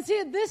nothing. And see,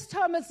 at this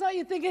time, it's like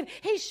you're thinking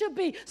he should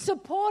be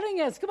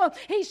supporting us. Come on,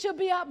 he should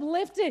be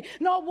uplifting,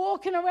 not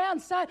walking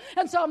around saying.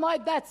 And so I'm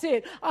like, that's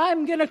it.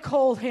 I'm going to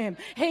call him.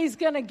 He's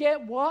going to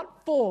get what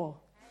for?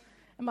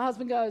 And my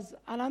husband goes,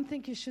 I don't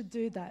think you should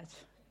do that.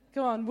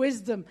 Come on,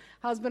 wisdom,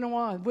 husband and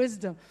wife,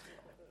 wisdom.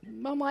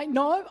 I'm like,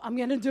 no, I'm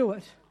going to do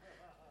it.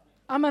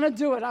 I'm going to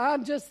do it.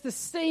 The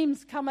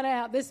steam's coming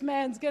out. This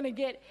man's going to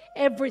get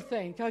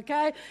everything,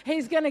 okay?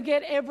 He's going to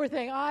get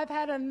everything. I've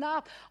had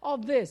enough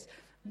of this.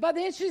 But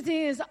the interesting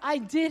thing is, I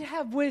did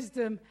have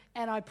wisdom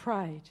and I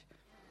prayed.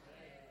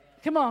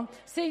 Come on.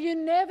 See, you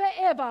never,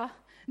 ever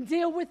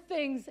deal with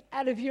things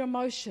out of your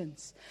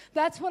emotions.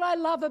 That's what I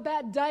love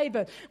about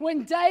David.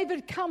 When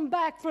David come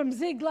back from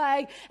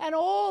Ziklag and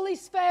all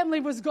his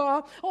family was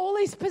gone, all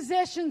his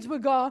possessions were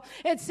gone,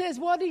 it says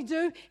what did he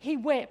do? He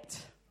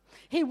wept.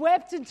 He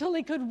wept until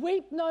he could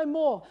weep no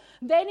more.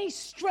 Then he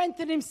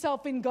strengthened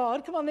himself in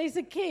God. Come on, these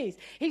are keys.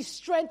 He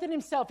strengthened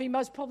himself. He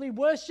most probably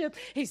worshiped.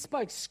 He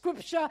spoke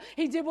scripture.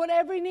 He did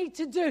whatever he needed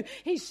to do.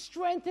 He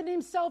strengthened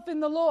himself in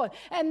the Lord.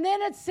 And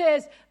then it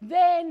says,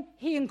 then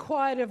he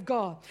inquired of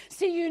God.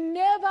 See, you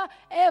never,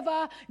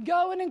 ever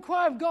go and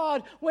inquire of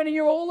God when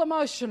you're all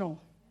emotional.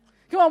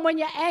 Come on, when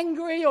you're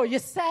angry or you're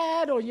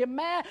sad or you're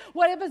mad,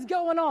 whatever's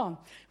going on.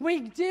 We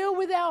deal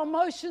with our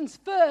emotions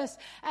first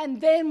and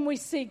then we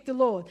seek the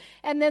Lord.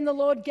 And then the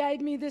Lord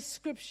gave me this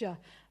scripture.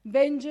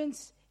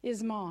 Vengeance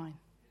is mine.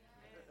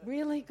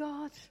 Really,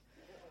 God?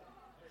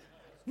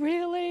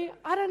 Really?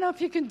 I don't know if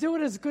you can do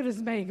it as good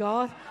as me,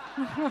 God.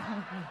 Come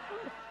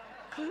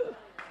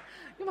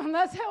on,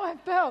 that's how I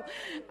felt.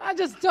 I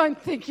just don't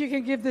think you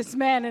can give this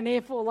man an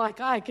earful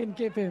like I can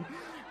give him.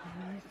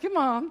 Come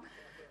on.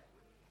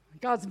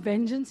 God's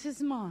vengeance is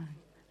mine.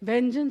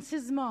 Vengeance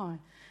is mine.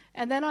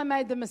 And then I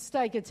made the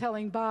mistake of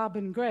telling Barb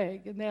and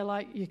Greg, and they're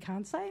like, you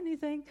can't say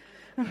anything.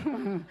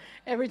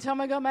 Every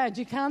time I got mad,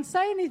 you can't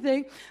say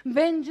anything.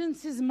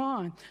 Vengeance is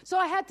mine. So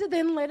I had to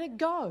then let it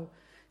go.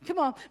 Come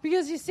on,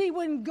 because you see,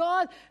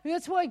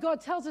 that's why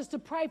God tells us to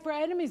pray for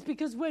our enemies,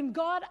 because when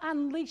God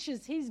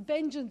unleashes his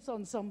vengeance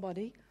on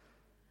somebody,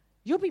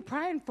 you'll be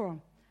praying for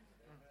them.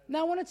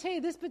 Now, I want to tell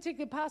you, this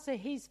particular pastor,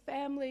 his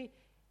family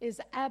is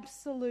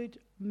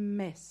absolute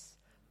mess.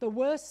 The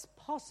worst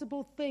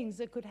possible things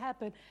that could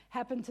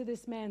happen to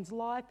this man's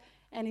life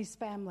and his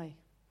family.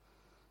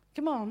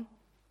 Come on.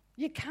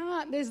 You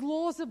can't. There's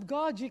laws of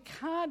God. You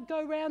can't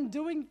go around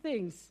doing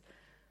things.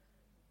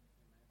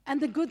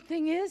 And the good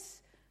thing is,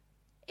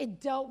 it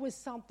dealt with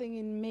something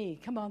in me.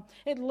 Come on.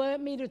 It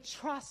learned me to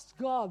trust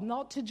God,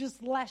 not to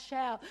just lash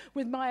out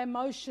with my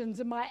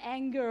emotions and my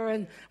anger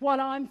and what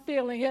I'm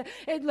feeling.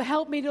 It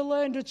helped me to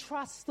learn to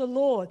trust the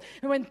Lord.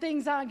 And when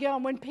things aren't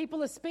going, when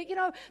people are speaking,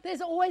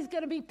 there's always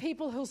going to be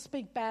people who'll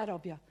speak bad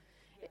of you.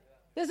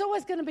 There's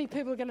always going to be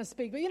people who are going to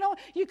speak. But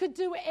you could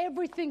do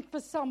everything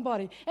for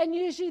somebody. And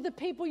usually the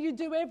people you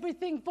do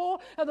everything for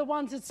are the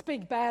ones that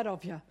speak bad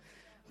of you.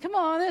 Come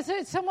on,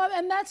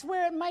 and that's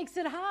where it makes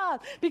it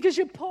hard, because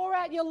you pour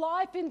out your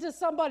life into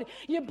somebody,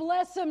 you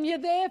bless them, you're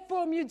there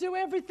for them, you do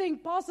everything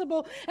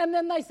possible, and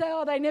then they say,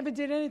 oh, they never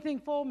did anything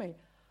for me.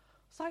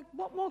 It's like,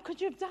 what more could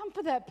you have done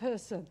for that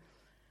person?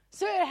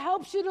 So it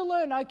helps you to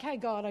learn, okay,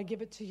 God, I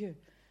give it to you.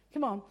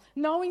 Come on,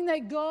 knowing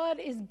that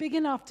God is big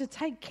enough to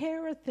take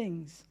care of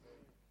things.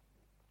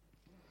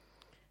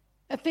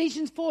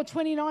 Ephesians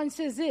 4:29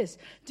 says this,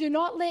 do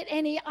not let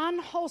any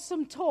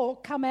unwholesome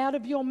talk come out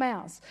of your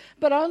mouths,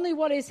 but only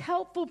what is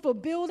helpful for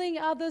building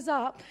others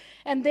up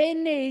and their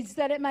needs,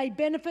 that it may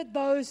benefit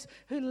those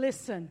who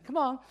listen. Come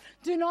on.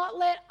 Do not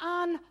let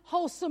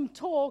unwholesome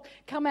talk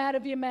come out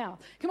of your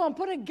mouth. Come on,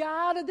 put a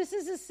guard. This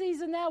is a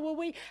season now where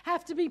we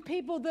have to be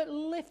people that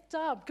lift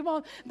up. Come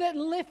on, that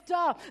lift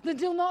up, that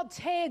do not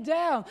tear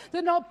down,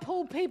 that not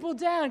pull people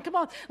down. Come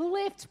on,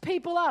 lift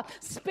people up.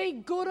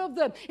 Speak good of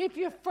them. If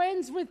you're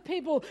friends with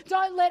people,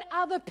 don't let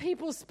other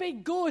people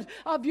speak good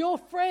of your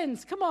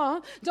friends. Come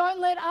on, don't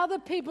let other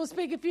people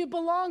speak. If you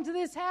belong to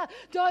this house,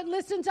 don't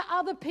listen to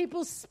other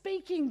people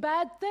speaking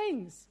bad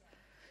things.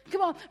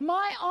 Come on,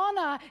 my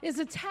honor is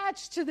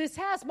attached to this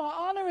house. My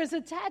honor is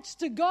attached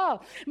to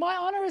God. My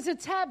honor is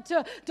attached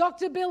to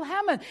Dr. Bill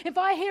Hammond. If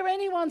I hear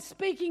anyone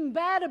speaking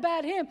bad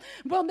about him,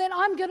 well, then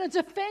I'm going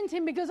to defend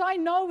him because I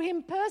know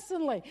him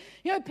personally.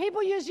 You know,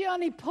 people usually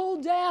only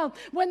pull down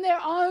when their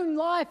own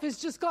life has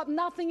just got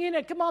nothing in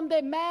it. Come on,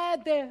 they're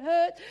mad, they're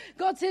hurt.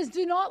 God says,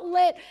 do not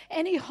let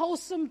any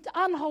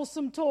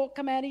unwholesome talk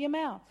come out of your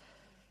mouth.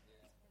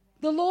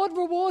 The Lord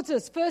rewards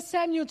us. 1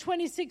 Samuel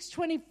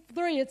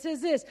 26:23, it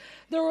says this,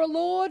 the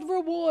Lord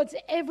rewards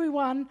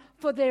everyone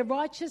for their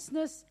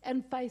righteousness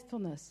and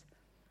faithfulness.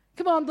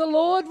 Come on, the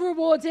Lord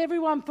rewards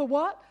everyone for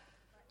what?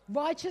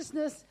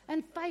 Righteousness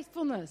and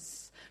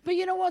faithfulness. But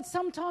you know what?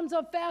 Sometimes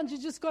I've found you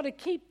just got to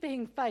keep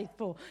being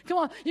faithful. Come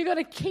on, you got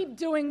to keep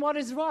doing what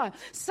is right.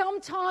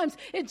 Sometimes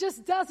it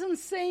just doesn't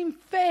seem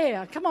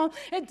fair. Come on,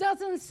 it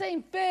doesn't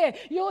seem fair.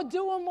 You're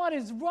doing what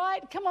is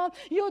right. Come on,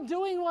 you're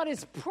doing what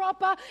is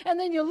proper. And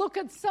then you look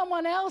at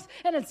someone else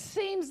and it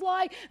seems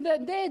like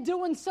that they're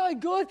doing so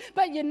good,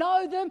 but you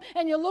know them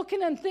and you're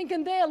looking and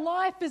thinking their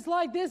life is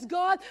like this.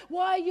 God,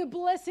 why are you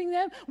blessing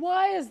them?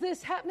 Why is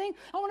this happening?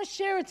 I want to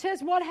share a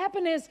test. What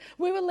happened is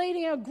we were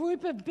leading a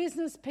group of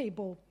business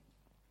people.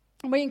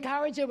 And we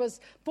encourage, it was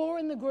 4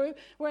 in the group,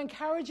 we're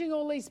encouraging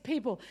all these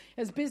people.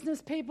 As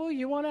business people,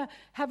 you want to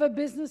have a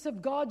business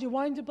of God, you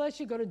want Him to bless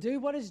you, you've got to do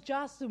what is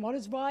just and what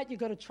is right,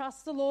 you've got to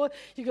trust the Lord,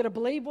 you've got to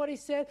believe what He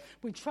said.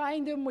 We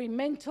trained them, we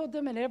mentored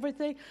them and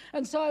everything.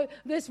 And so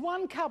this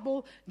one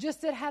couple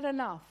just had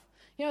enough.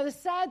 You know, the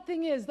sad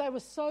thing is they were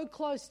so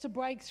close to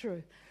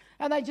breakthrough.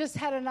 And they just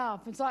had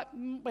enough. It's like,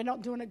 we're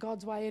not doing it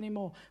God's way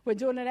anymore. We're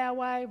doing it our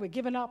way. We're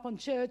giving up on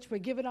church. We're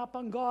giving up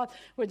on God.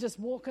 We're just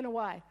walking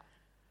away.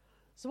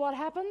 So what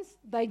happens?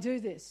 They do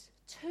this.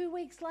 2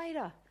 weeks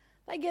later,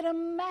 they get a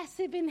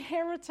massive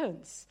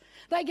inheritance.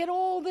 They get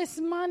all this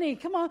money.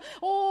 Come on,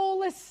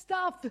 all this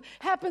stuff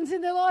happens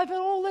in their life and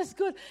all this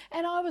good.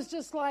 And I was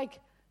just like,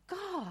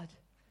 God,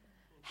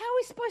 how are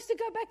we supposed to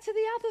go back to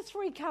the other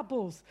 3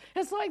 couples?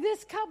 It's like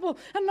this couple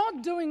are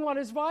not doing what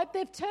is right.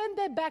 They've turned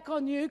their back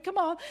on you. Come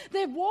on.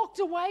 They've walked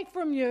away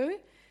from you.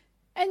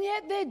 And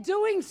yet they're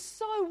doing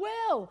so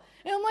well.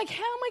 And I'm like,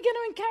 how am I going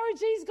to encourage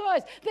these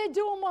guys? They're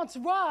doing what's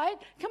right.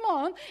 Come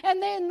on.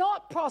 And they're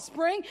not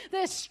prospering.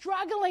 They're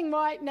struggling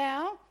right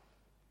now.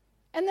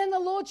 And then the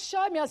Lord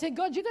showed me. I said,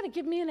 God, you've got to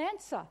give me an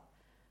answer.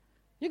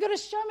 You've got to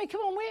show me,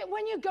 come on,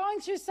 when you're going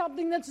through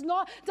something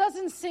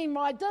doesn't seem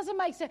right, doesn't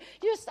make sense,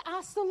 you just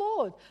ask the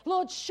Lord.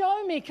 Lord,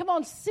 show me. Come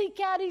on, seek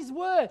out His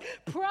word.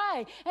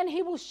 Pray, and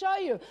He will show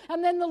you.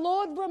 And then the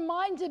Lord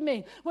reminded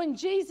me, when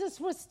Jesus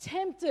was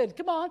tempted,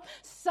 come on,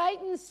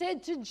 Satan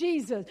said to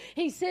Jesus,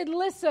 He said,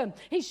 listen,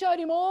 He showed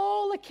Him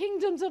all the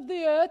kingdoms of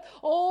the earth,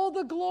 all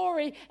the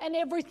glory and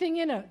everything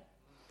in it.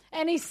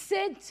 And He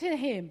said to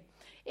him,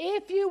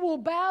 if you will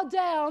bow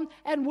down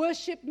and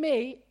worship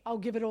me, I'll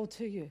give it all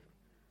to you.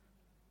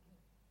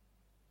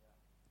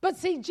 But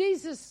see,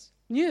 Jesus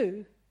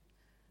knew,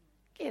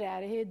 get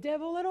out of here,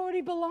 devil, it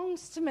already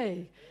belongs to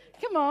me.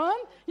 Come on,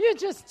 you're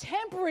just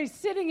temporary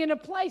sitting in a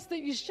place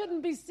that you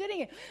shouldn't be sitting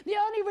in. The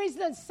only reason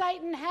that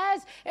Satan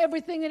has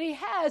everything that he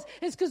has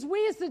is because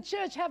we as the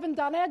church haven't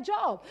done our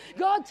job.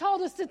 God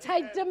told us to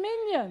take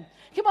dominion.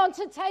 Come on,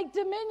 to take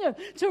dominion,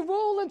 to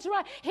rule and to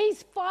reign.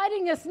 He's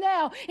fighting us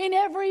now in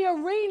every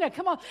arena.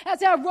 Come on,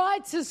 as our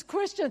rights as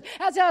Christians,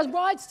 as our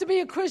rights to be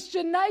a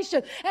Christian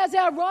nation, as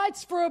our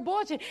rights for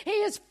abortion. He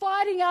is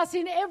fighting us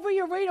in every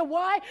arena.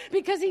 Why?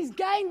 Because he's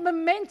gained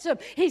momentum.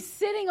 He's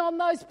sitting on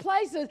those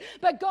places.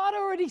 But God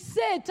already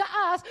said to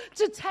us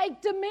to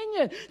take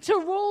dominion, to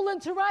rule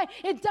and to reign.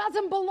 It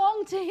doesn't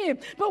belong to him.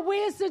 But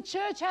we as the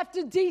church have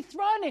to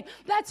dethrone him.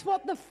 That's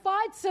what the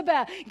fight's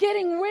about.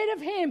 Getting rid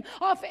of him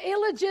off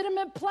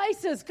illegitimate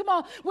places, come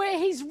on, where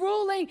he's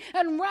ruling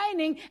and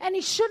reigning and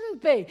he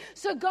shouldn't be.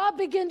 So God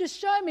began to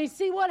show me,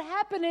 see, what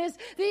happened is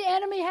the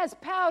enemy has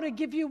power to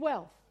give you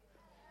wealth.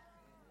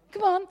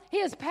 Come on,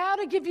 he has power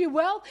to give you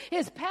wealth. He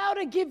has power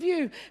to give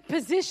you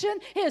position.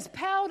 He has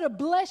power to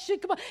bless you.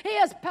 Come on, he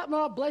has power,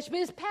 not bless you, but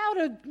he has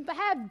power to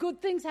have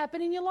good things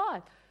happen in your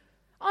life.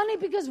 Only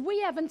because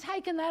we haven't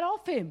taken that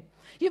off him.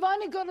 You've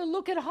only got to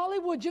look at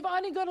Hollywood. You've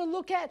only got to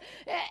look at,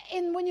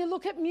 when you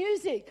look at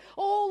music,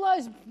 all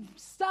those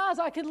stars,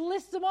 I could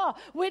list them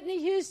off. Whitney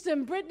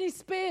Houston, Britney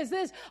Spears,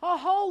 there's a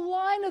whole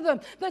line of them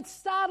that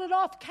started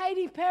off,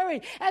 Katy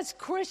Perry, as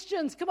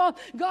Christians. Come on,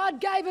 God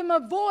gave them a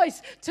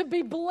voice to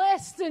be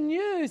blessed and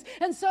used.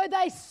 And so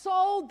they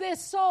sold their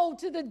soul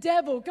to the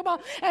devil. Come on,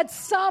 at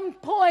some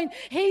point,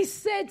 he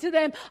said to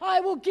them, I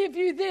will give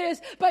you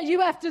this, but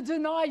you have to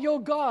deny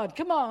your God.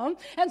 Come on.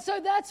 And so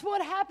that's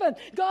what happened.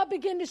 God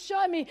began to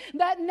show me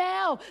that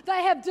now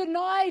they have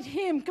denied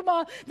him. Come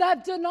on,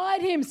 they've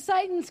denied him.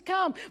 Satan's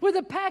come with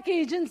a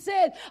package and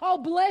said, I'll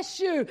bless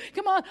you.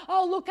 Come on,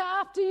 I'll look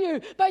after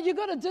you. But you've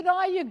got to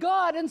deny your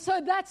God. And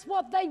so that's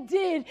what they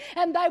did,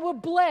 and they were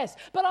blessed.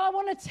 But I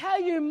want to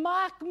tell you,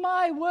 mark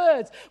my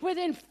words,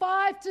 within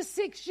 5 to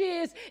 6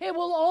 years, it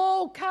will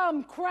all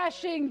come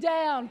crashing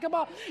down. Come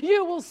on,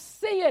 you will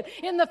see it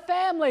in the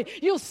family.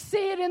 You'll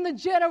see it in the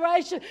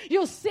generation.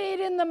 You'll see it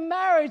in the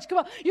marriage. Come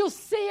on, you'll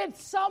see it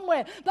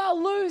somewhere.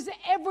 They'll lose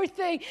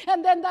everything,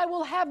 and then they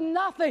will have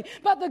nothing.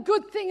 But the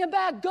good thing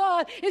about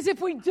God is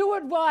if we do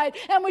it right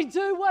and we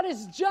do what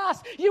is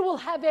just, you will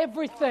have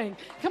everything.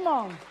 Come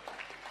on.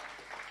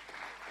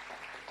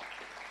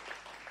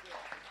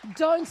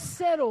 Don't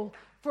settle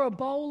for a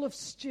bowl of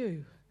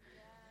stew.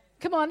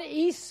 Come on,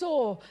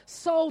 Esau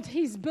sold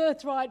his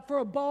birthright for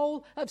a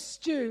bowl of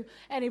stew,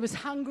 and he was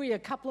hungry a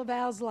couple of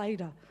hours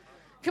later.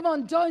 Come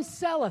on, don't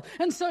sell it.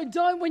 And so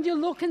when you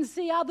look and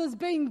see others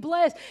being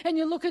blessed and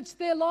you look at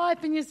their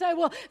life and you say,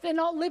 well, they're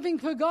not living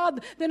for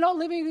God. They're not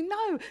living.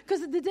 No,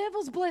 because the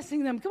devil's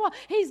blessing them. Come on,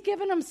 he's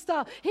giving them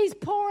stuff. He's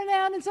pouring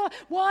out and so on.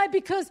 Why?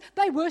 Because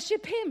they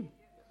worship him.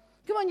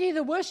 Come on, you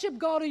either worship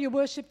God or you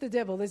worship the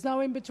devil. There's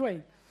no in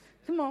between.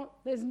 Come on,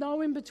 there's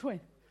no in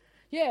between.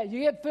 Yeah, you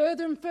get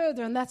further and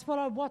further, and that's what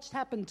I've watched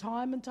happen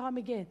time and time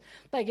again.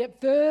 They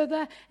get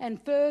further and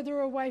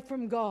further away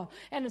from God.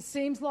 And it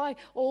seems like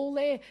all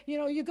there,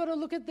 you've got to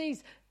look at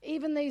these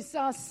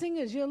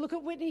singers. Look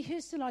at Whitney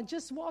Houston. I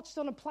just watched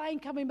on a plane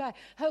coming back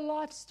her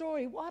life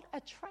story. What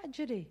a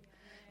tragedy.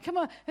 Come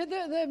on,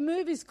 the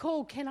movie's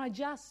called Can I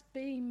Just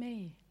Be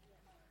Me?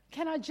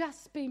 Can I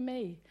just be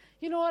me?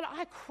 You know what?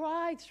 I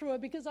cried through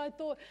it because I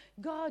thought,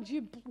 God,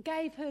 you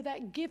gave her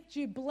that gift.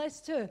 You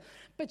blessed her.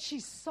 But she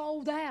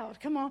sold out.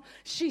 Come on.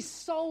 She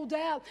sold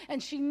out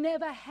and she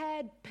never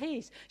had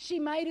peace. She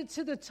made it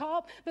to the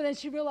top, but then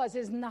she realized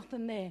there's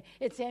nothing there.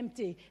 It's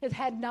empty. It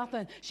had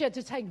nothing. She had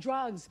to take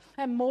drugs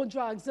and more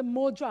drugs and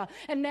more drugs.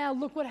 And now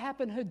look what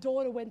happened. Her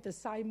daughter went the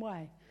same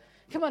way.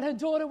 Come on, her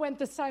daughter went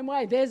the same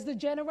way. There's the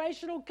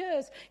generational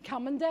curse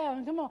coming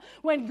down. Come on.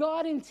 When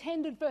God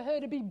intended for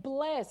her to be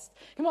blessed,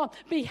 come on,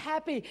 be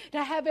happy,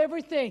 to have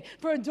everything,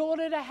 for a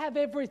daughter to have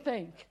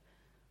everything.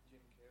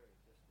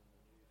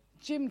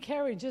 Jim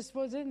Carrey just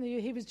was in there.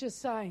 He was just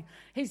saying,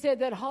 he said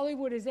that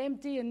Hollywood is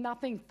empty and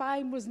nothing.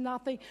 Fame was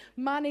nothing.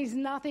 Money's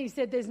nothing. He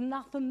said there's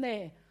nothing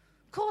there.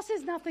 Of course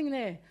there's nothing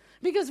there.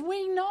 Because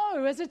we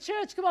know as a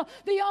church, come on,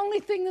 the only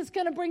thing that's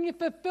going to bring you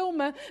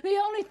fulfillment,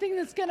 the only thing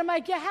that's going to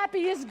make you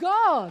happy is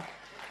God.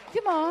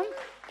 Come on.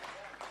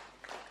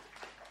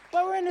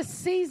 But we're in a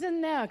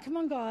season now. Come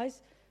on,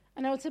 guys.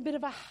 I know it's a bit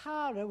of a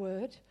harder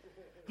word.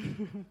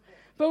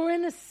 But we're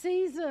in a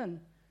season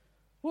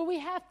where we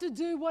have to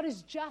do what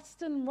is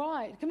just and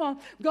right. Come on.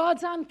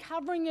 God's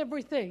uncovering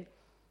everything.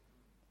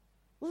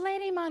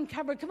 Let him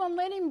uncover it. Come on,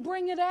 let him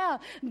bring it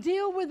out.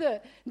 Deal with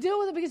it. Deal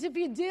with it, because if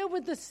you deal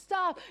with the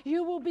stuff,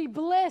 you will be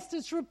blessed.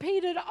 It's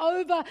repeated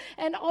over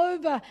and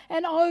over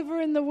and over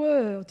in the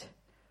Word.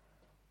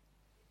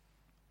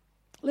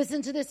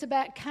 Listen to this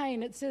about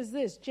Cain. It says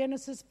this,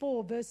 Genesis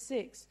 4, verse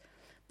 6.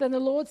 Then the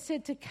Lord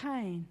said to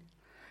Cain,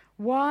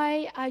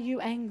 why are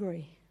you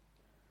angry?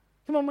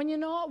 Come on, when you're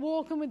not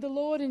walking with the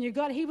Lord and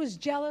he was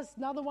jealous,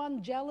 another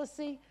one,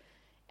 jealousy,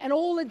 and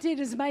all it did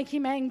is make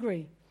him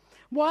angry.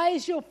 Why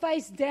is your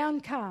face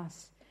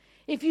downcast?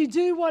 If you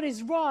do what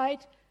is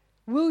right,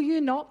 will you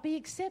not be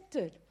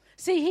accepted?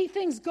 See, he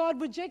thinks God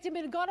rejected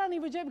him, but God only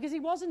rejected him because he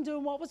wasn't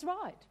doing what was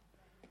right.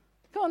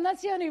 Come on,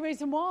 that's the only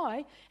reason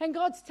why. And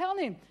God's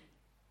telling him,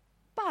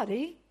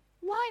 buddy,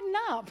 lighten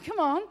up. Come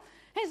on.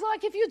 He's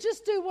like, if you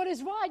just do what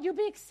is right, you'll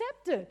be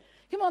accepted.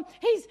 Come on,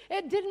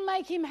 it didn't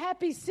make him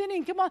happy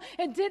sinning. Come on,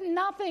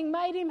 nothing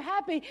made him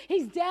happy.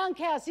 He's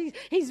downcast.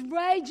 He's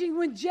raging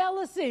with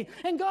jealousy.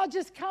 And God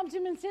just comes to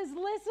him and says,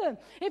 listen,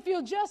 if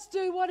you'll just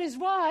do what is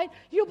right,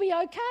 you'll be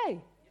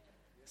okay.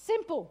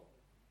 Simple.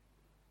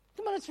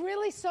 Come on, it's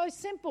really so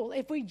simple.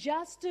 If we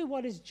just do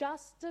what is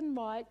just and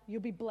right,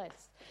 you'll be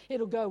blessed.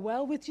 It'll go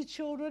well with your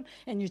children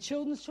and your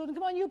children's children.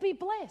 Come on, you'll be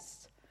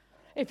blessed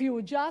if you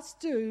will just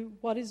do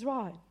what is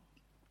right.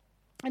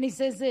 And he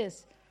says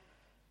this.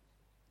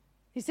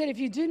 He said, if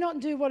you do not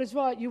do what is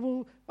right, you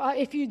will.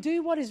 If you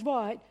do what is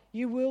right,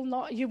 you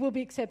will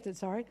be accepted.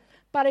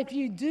 But if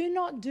you do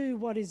not do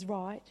what is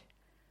right,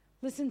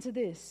 listen to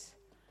this: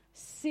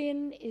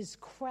 sin is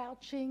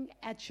crouching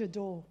at your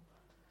door.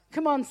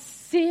 Come on,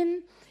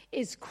 sin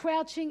is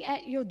crouching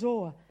at your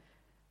door.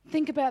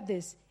 Think about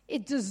this: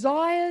 it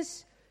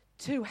desires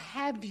to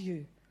have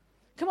you.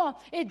 Come on,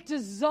 it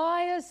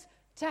desires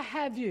to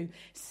have you.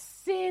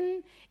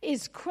 Sin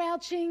is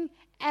crouching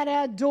at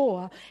our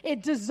door.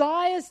 It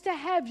desires to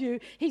have you.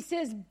 He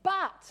says,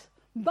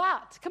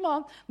 but, come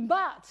on,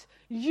 but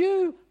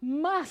you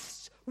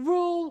must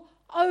rule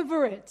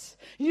over it.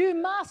 You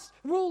must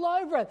rule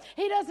over it.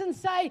 He doesn't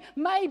say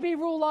maybe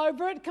rule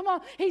over it. Come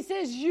on. He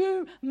says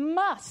you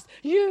must.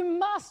 You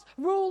must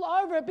rule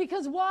over it.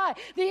 Because why?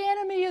 The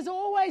enemy is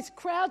always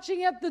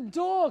crouching at the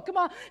door. Come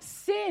on.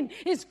 Sin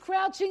is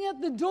crouching at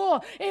the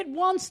door. It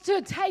wants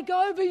to take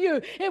over you.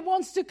 It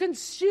wants to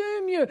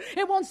consume you.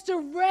 It wants to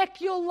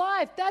wreck your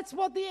life. That's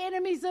what the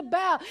enemy's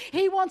about.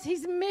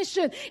 His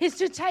mission is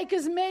to take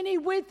as many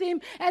with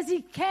him as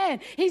he can.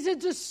 He's a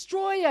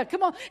destroyer.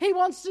 Come on. He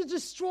wants to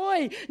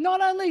destroy not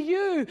only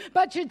you,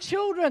 but your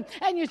children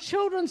and your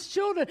children's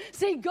children.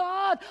 See,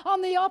 God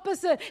on the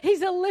opposite,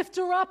 he's a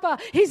lifter-upper.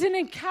 He's an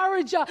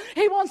encourager.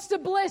 He wants to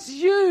bless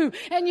you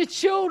and your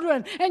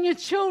children and your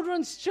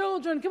children's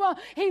children. Come on.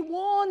 He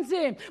warns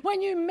him.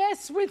 When you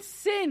mess with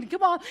sin,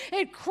 come on,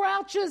 it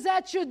crouches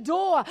at your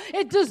door.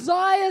 It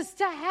desires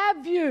to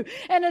have you.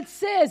 And it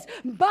says,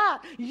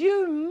 but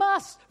you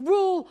must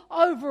rule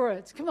over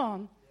it. Come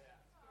on.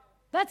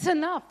 That's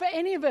enough for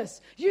any of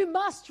us. You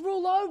must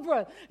rule over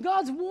it.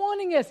 God's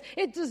warning us.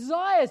 It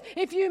desires.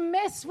 If you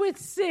mess with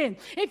sin,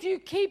 if you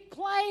keep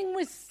playing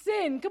with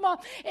sin, come on,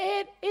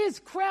 it is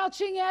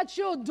crouching at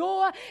your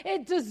door.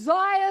 It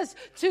desires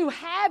to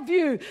have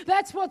you.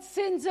 That's what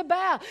sin's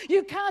about.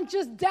 You can't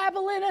just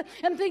dabble in it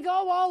and think,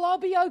 oh, well, I'll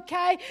be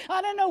okay.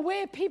 I don't know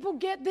where people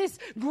get this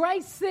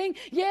grace thing.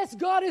 Yes,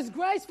 God is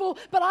graceful,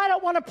 but I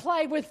don't want to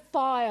play with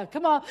fire.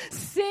 Come on.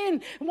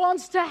 Sin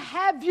wants to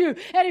have you.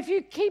 And if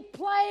you keep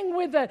playing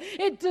with it,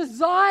 it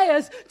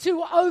desires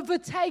to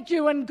overtake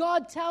you. And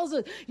God tells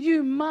it,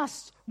 you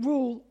must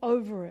rule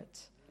over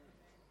it.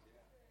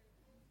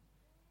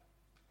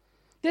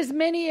 There's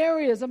many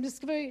areas, I'm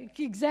just giving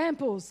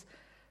examples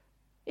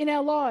in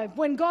our life.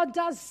 When God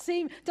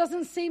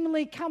doesn't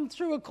seemingly come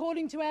through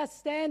according to our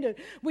standard,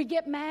 we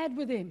get mad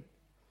with him.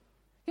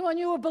 Come on,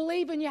 you were a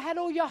believer and you had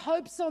all your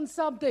hopes on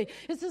something.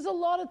 This is a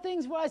lot of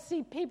things where I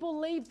see people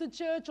leave the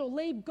church or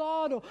leave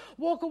God or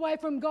walk away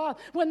from God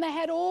when they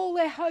had all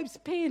their hopes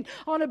pinned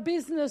on a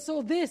business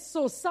or this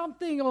or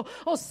something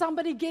or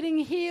somebody getting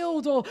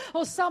healed or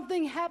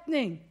something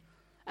happening.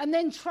 And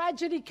then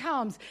tragedy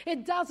comes.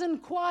 It doesn't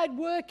quite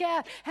work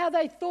out how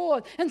they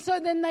thought. And so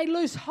then they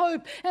lose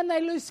hope and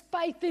they lose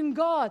faith in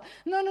God.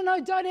 No,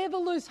 don't ever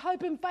lose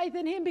hope and faith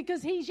in him,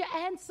 because he's your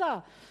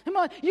answer. Come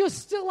on, you'll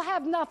still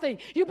have nothing.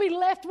 You'll be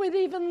left with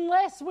even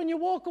less when you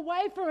walk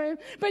away from him.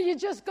 But you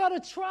just got to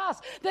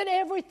trust that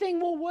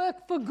everything will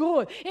work for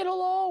good.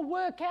 It'll all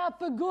work out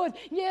for good.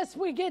 Yes,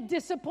 we get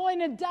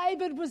disappointed.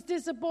 David was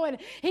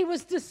disappointed. He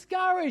was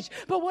discouraged.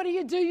 But what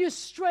do? You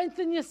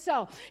strengthen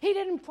yourself. He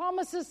didn't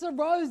promise us a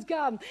rose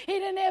garden. He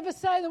didn't ever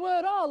say the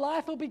word, oh,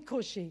 life will be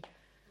cushy.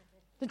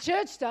 The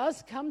church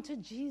does. Come to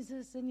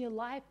Jesus and your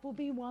life will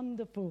be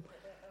wonderful.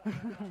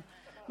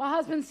 My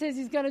husband says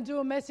he's going to do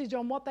a message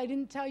on what they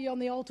didn't tell you on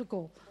the altar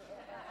call.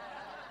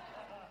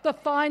 The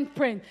fine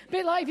print. A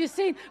bit like, if you've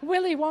seen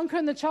Willy Wonka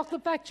and the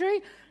Chocolate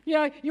Factory, you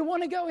know, you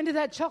want to go into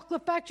that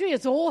chocolate factory.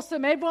 It's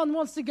awesome. Everyone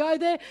wants to go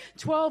there.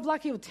 12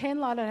 lucky or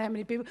 10, I don't know how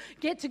many people,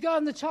 get to go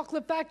in the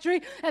chocolate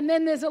factory. And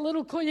then there's a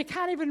little clue. You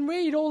can't even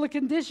read all the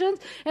conditions.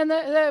 And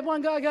the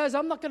one guy goes,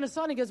 I'm not going to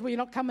sign. He goes, well, you're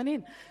not coming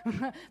in.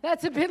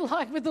 That's a bit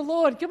like with the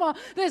Lord. Come on.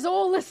 There's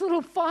all this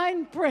little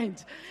fine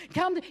print.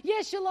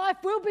 Yes, your life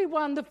will be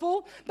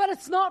wonderful, but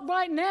it's not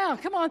right now.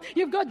 Come on.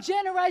 You've got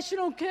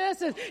generational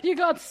curses. You've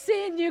got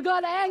sin. You've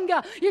got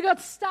anger. You've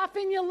got stuff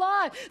in your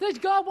life that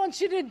God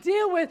wants you to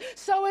deal with.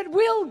 So it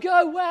will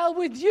go well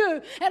with you,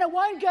 and it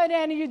won't go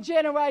down to your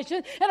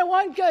generation, and it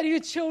won't go to your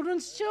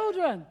children's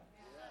children.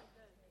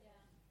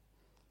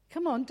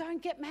 Come on,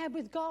 don't get mad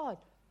with God.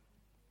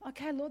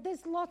 Okay, Lord,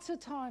 there's lots of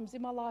times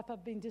in my life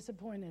I've been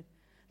disappointed.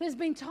 There's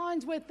been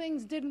times where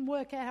things didn't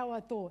work out how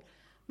I thought.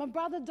 My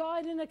brother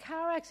died in a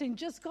car accident,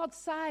 just got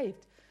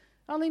saved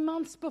only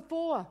months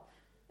before.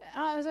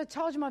 As I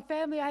told you, my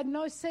family, I had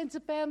no sense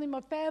of family.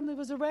 My family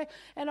was a wreck.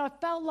 And I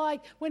felt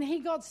like when he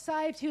got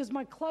saved, he was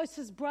my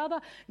closest brother.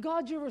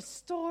 God, you're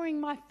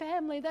restoring my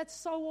family. That's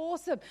so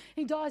awesome.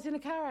 He dies in a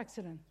car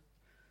accident.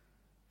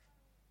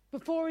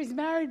 Before he's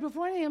married,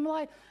 before anything, I'm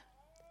like,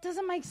 it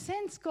doesn't make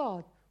sense,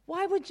 God.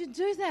 Why would you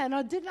do that? And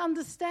I didn't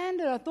understand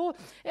it. I thought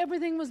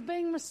everything was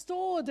being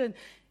restored. And,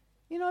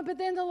 but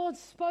then the Lord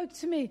spoke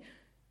to me.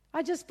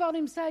 I just felt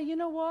him say, you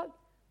know what?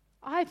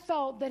 I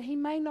felt that he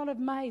may not have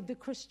made the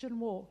Christian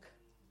walk.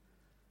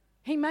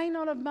 He may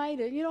not have made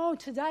it.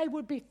 Today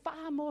would be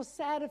far more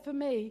sadder for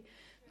me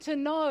to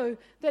know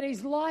that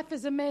his life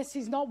is a mess.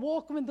 He's not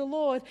walking with the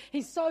Lord.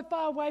 He's so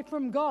far away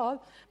from God.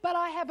 But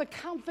I have a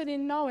comfort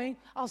in knowing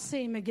I'll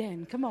see him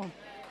again. Come on.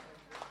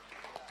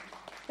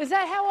 Is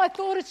that how I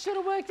thought it should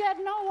have worked out?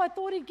 No, I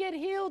thought he'd get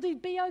healed,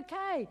 he'd be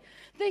okay.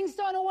 Things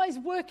don't always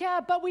work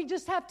out, but we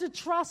just have to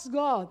trust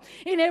God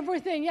in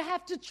everything. You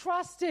have to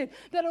trust Him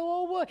that it'll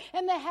all work.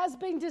 And there has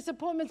been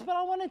disappointments, but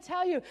I want to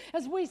tell you,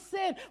 as we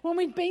said, when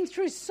we've been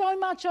through so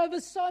much over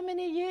so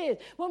many years,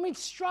 when we've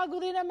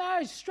struggled in our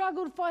marriage,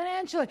 struggled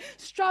financially,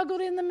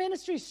 struggled in the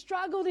ministry,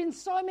 struggled in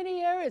so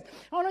many areas,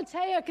 I want to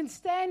tell you, I can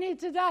stand here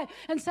today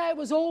and say it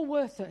was all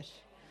worth it.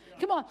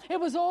 Come on, it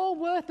was all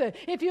worth it.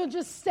 If you'll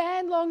just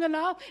stand long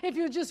enough, if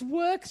you'll just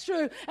work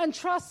through and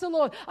trust the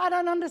Lord. I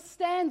don't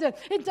understand it.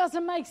 It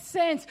doesn't make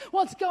sense.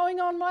 What's going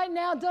on right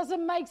now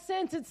doesn't make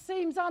sense. It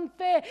seems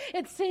unfair.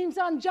 It seems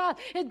unjust.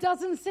 It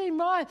doesn't seem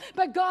right.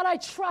 But God, I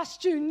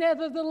trust you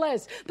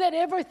nevertheless that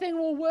everything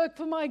will work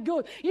for my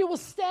good. You will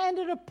stand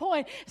at a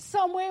point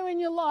somewhere in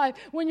your life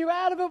when you're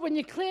out of it, when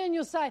you're clear, and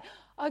you'll say,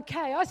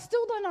 okay, I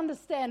still don't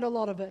understand a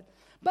lot of it,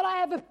 but I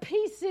have a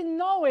peace in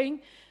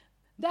knowing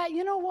that,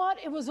 you know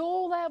what, it was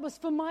all that was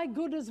for my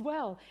good as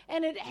well.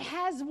 And it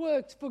has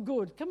worked for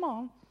good. Come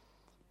on.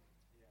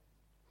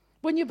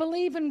 When you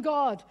believe in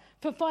God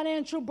for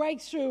financial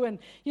breakthrough and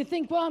you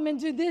think, well, I'm going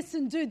to do this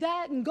and do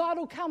that and God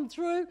will come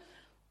through,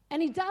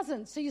 and He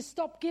doesn't, so you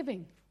stop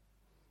giving.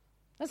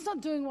 That's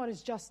not doing what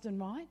is just and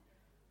right.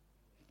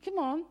 Come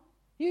on.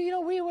 You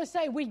know, we always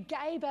say we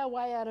gave our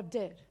way out of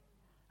debt.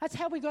 That's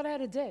how we got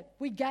out of debt.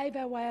 We gave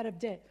our way out of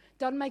debt.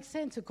 Doesn't make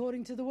sense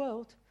according to the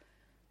world.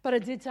 But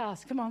it did to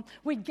us. Come on.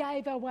 We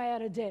gave our way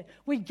out of debt.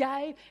 We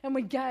gave and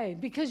we gave.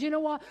 Because you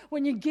know what?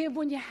 When you give,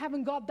 when you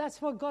haven't got,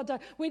 that's what God does.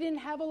 We didn't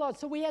have a lot,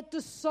 so we had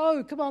to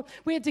sow. Come on.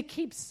 We had to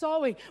keep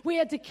sowing. We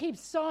had to keep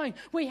sowing.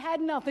 We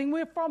had nothing.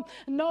 We're from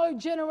no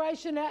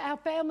generation. Our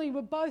family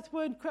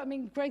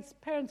Greg's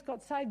parents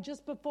got saved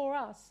just before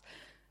us.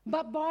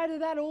 But prior to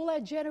that, all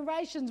our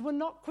generations were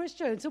not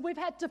Christians. So we've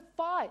had to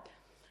fight.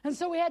 And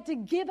so we had to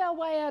give our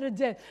way out of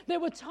debt. There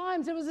were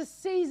times, there was a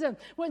season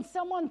when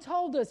someone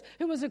told us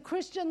who was a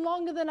Christian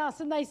longer than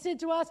us, and they said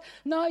to us,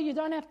 no, you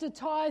don't have to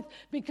tithe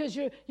because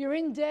you're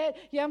in debt,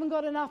 you haven't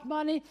got enough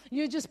money,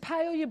 you just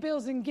pay all your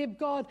bills and give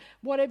God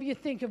whatever you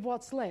think of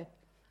what's left.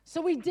 So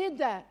we did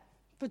that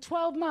for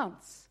 12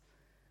 months.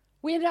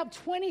 We ended up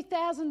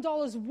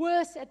 $20,000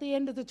 worse at the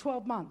end of the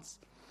 12 months.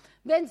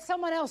 Then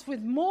someone else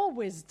with more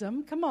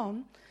wisdom, come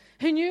on,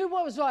 who knew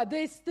what was right.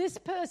 This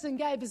person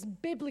gave us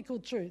biblical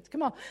truth.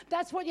 Come on,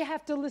 that's what you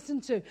have to listen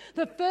to.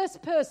 The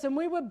first person,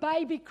 we were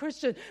baby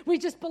Christian. We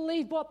just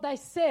believed what they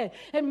said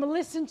and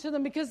listened to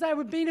them because they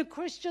had been a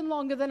Christian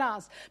longer than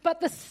us. But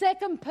the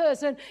second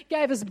person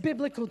gave us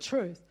biblical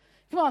truth.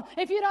 Come on,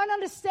 if you don't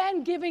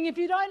understand giving, if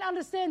you don't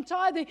understand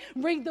tithing,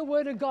 read the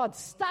Word of God.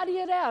 Study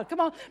it out. Come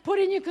on, put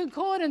in your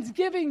concordance,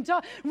 giving,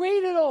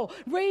 read it all.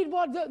 Read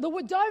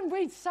don't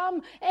read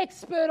some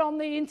expert on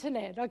the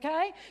internet,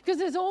 okay? Because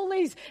there's all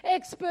these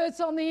experts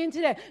on the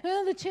internet.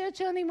 Oh, the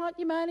church only want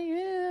your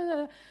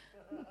money.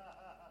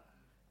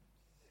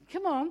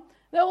 Come on.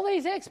 All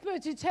these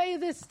experts who tell you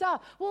this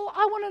stuff. Well,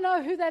 I want to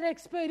know who that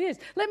expert is.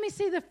 Let me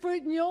see the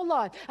fruit in your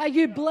life. Are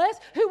you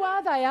blessed? Who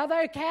are they? Are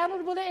they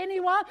accountable to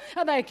anyone?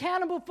 Are they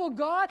accountable for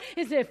God?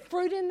 Is there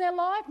fruit in their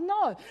life?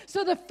 No.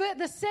 So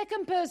the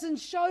second person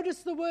showed us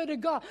the Word of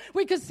God.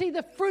 We could see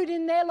the fruit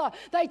in their life.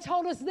 They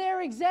told us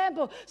their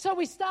example. So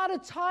we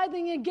started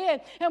tithing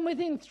again. And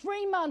within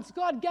 3 months,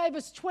 God gave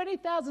us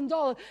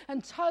 $20,000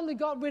 and totally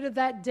got rid of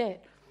that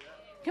debt.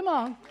 Come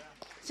on.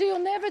 So you'll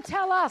never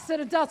tell us that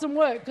it doesn't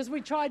work because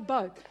we tried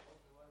both.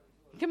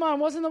 Come on,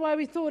 it wasn't the way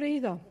we thought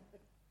either.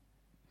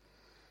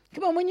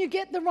 Come on, when you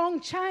get the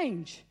wrong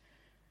change,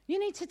 you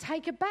need to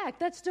take it back.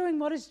 That's doing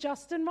what is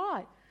just and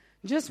right.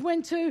 Just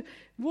went to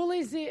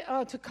Woolies,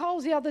 to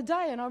Coles the other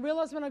day, and I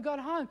realised when I got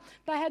home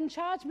they hadn't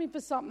charged me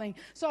for something.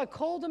 So I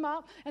called them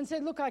up and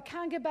said, look, I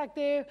can't get back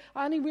there.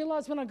 I only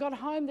realised when I got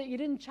home that you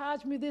didn't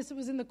charge me this. It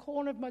was in the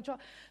corner of my truck.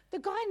 The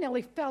guy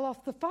nearly fell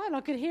off the phone. I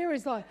could hear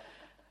he's like,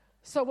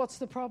 so what's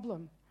the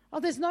problem?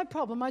 Oh, there's no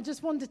problem. I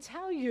just wanted to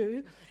tell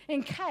you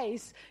in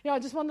case, I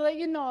just wanted to let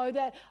you know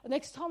that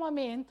next time I'm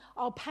in,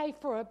 I'll pay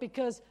for it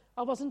because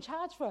I wasn't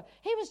charged for it.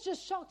 He was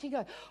just shocked. He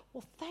goes,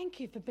 well, thank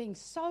you for being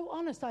so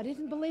honest. I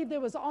didn't believe there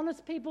was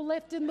honest people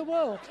left in the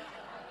world.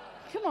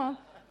 Come on.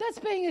 That's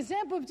being an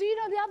example of, do you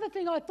know the other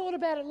thing I thought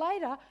about it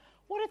later?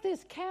 What if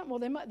there's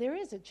there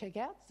is at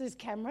checkouts. There's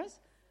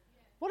cameras.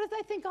 What if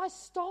they think I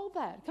stole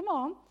that? Come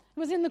on. It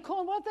was in the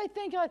corner. What if they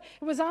think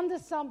it was under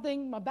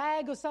something, my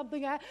bag or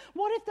something?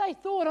 What if they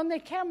thought on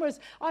their cameras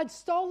I'd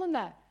stolen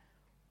that?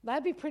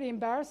 That'd be pretty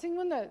embarrassing,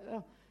 wouldn't it?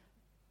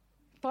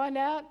 Find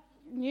out,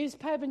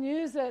 newspaper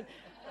news that,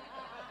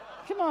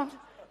 come on,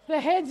 the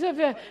heads of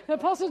the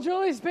Apostle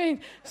Julie's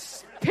been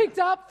picked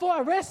up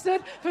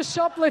arrested for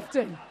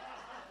shoplifting.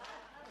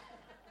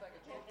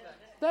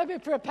 That'd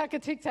be for a pack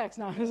of Tic Tacs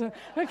now.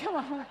 Come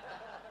on.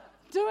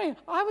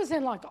 I was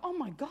then like, oh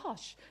my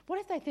gosh, what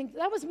if they think,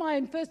 that was my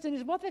first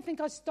initiative, what if they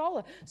think I stole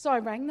it? So I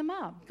rang them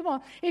up. Come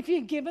on, if you're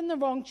given the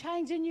wrong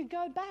change, then you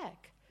go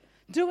back.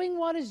 Doing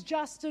what is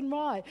just and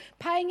right.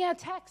 Paying our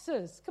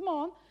taxes. Come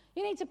on,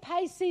 you need to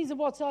pay Caesar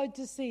what's owed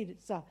to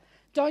Caesar.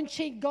 Don't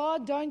cheat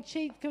God, don't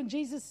cheat,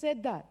 Jesus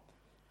said that.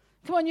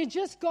 Come on, you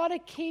just got to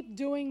keep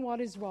doing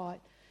what is right.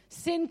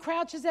 Sin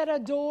crouches at our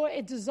door.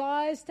 It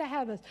desires to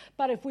have us.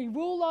 But if we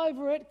rule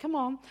over it, come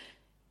on,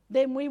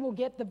 then we will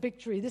get the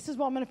victory. This is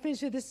what I'm going to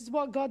finish with. This is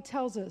what God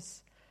tells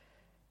us.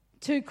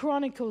 2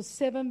 Chronicles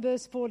 7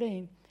 verse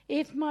 14.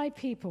 If my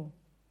people,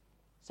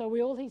 so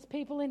we all his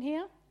people in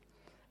here?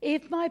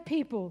 If my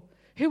people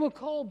who are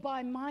called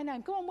by my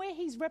name, come on, we're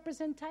his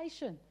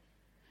representation.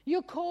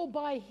 You're called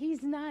by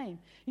his name.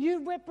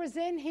 You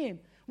represent him.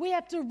 We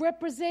have to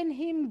represent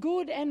him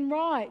good and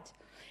right.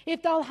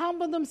 If they'll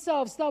humble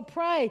themselves, they'll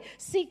pray,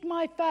 seek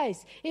my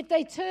face. If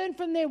they turn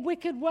from their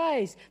wicked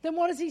ways, then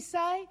what does he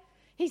say?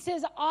 He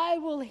says, I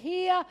will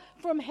hear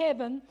from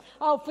heaven,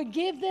 I'll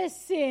forgive their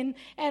sin,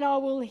 and I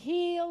will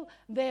heal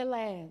their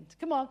land.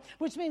 Come on,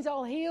 which means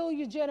I'll heal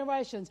your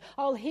generations.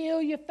 I'll heal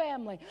your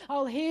family.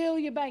 I'll heal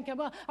your bank.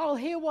 I'll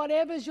heal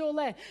whatever's your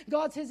land.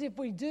 God says if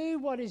we do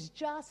what is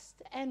just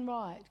and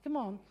right, come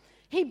on,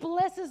 he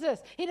blesses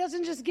us. He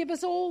doesn't just give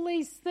us all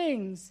these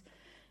things.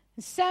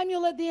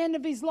 Samuel at the end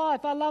of his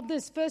life, I love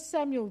this, 1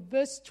 Samuel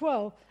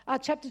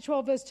chapter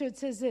 12, verse 2, it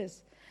says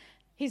this.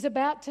 He's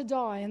about to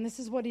die, and this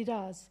is what he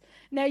does.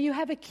 Now you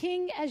have a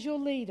king as your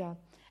leader.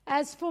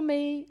 As for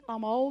me,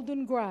 I'm old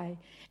and grey,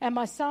 and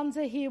my sons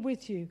are here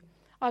with you.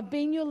 I've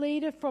been your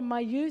leader from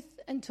my youth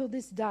until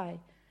this day.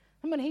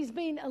 I mean, he's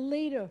been a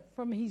leader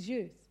from his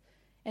youth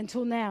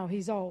until now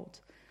he's old.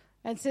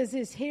 And it says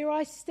this, here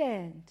I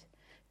stand.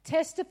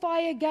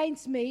 Testify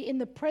against me in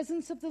the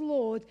presence of the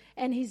Lord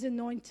and his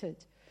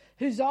anointed.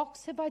 Whose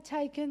ox have I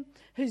taken?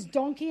 Whose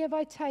donkey have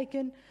I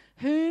taken?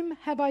 Whom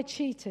have I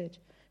cheated?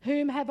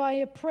 Whom have I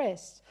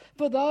oppressed?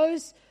 For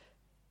those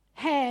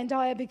hand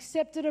I have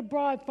accepted a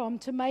bribe from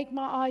to make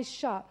my eyes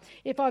shut.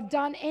 If I've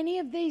done any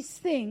of these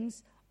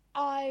things,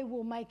 I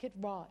will make it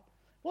right.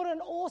 What an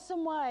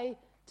awesome way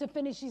to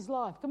finish his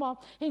life. Come on,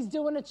 he's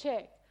doing a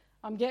check.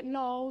 I'm getting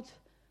old.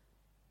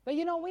 But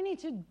you know, we need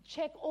to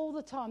check all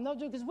the time, not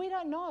because we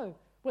don't know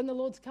when the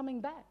Lord's coming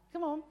back.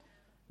 Come on.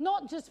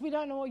 Not just we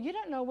don't know, you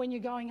don't know when you're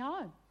going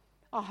home.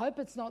 I hope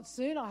it's not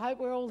soon. I hope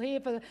we're all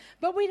here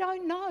but we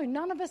don't know.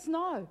 None of us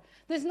know.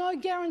 There's no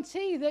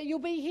guarantee that you'll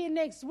be here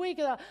next week.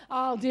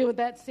 I'll deal with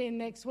that sin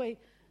next week.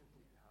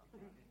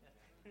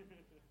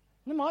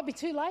 It might be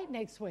too late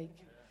next week.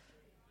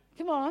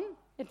 Come on.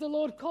 If the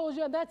Lord calls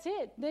you, that's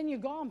it. Then you're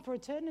gone for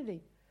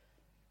eternity.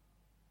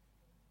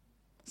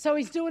 So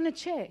he's doing a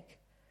check.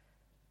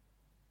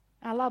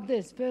 I love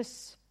this.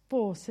 Verse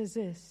 4 says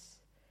this.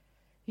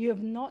 You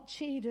have not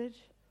cheated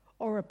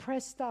or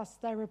oppressed us,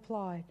 they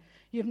replied.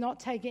 You've not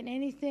taken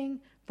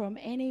anything from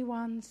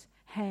anyone's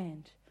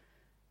hand.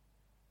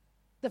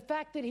 The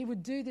fact that he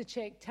would do the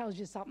check tells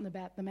you something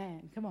about the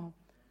man. Come on.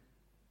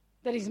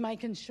 That he's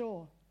making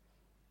sure.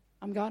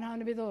 I'm going home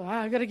to be the Lord.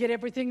 I've got to get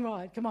everything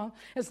right. Come on.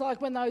 It's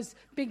like when those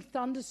big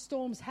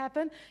thunderstorms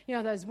happen. You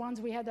know, those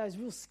ones we had, those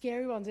real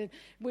scary ones. And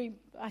we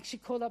actually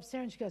called up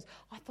Sarah and she goes,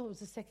 I thought it was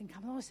the second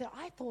coming. I said,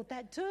 I thought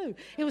that too.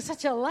 It was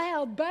such a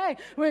loud bang.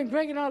 When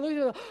Greg and I looked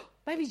at it,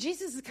 baby,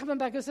 Jesus is coming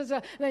back. And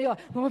then you're like,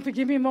 Lord,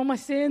 forgive me of all my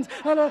sins.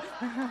 Come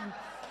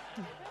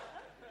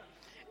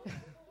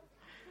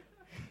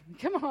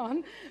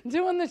on.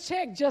 Doing the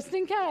check just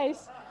in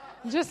case.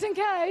 Just in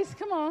case,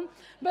 come on.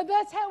 But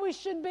that's how we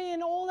should be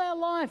in all our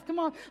life. Come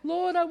on,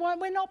 Lord,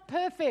 we're not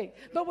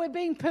perfect, but we're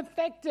being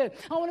perfected.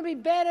 I want to be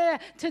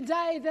better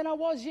today than I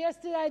was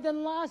yesterday,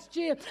 than last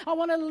year. I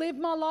want to live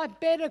my life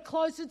better,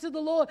 closer to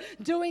the Lord,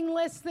 doing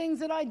less things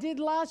that I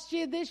did last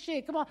year, this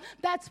year. Come on,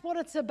 that's what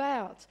it's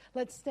about.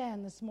 Let's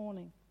stand this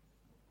morning.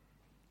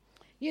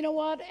 You know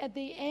what? At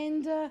the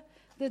end of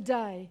the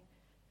day,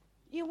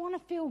 you want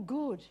to feel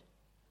good.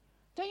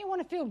 Don't you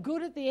want to feel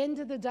good at the end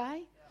of the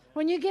day?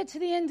 When you get to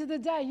the end of the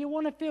day, you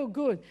want to feel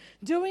good.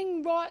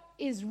 Doing what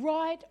is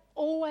right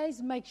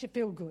always makes you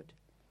feel good.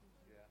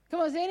 Come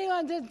on, is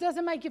anyone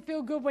doesn't make you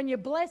feel good when you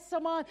bless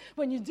someone,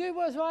 when you do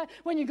what's right,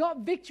 when you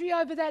got victory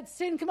over that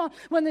sin? Come on,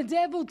 when the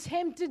devil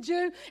tempted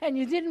you and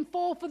you didn't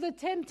fall for the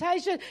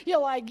temptation, you're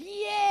like,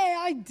 yeah,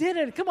 I did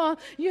it. Come on,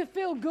 you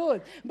feel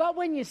good. But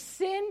when you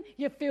sin,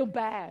 you feel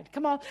bad.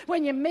 Come on,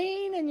 when you're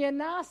mean and you're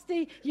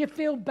nasty, you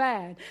feel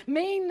bad.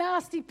 Mean,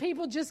 nasty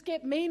people just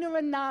get meaner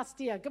and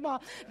nastier. Come on,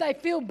 they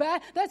feel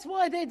bad. That's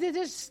why they're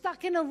just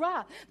stuck in a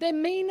rut. They're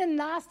mean and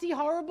nasty,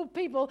 horrible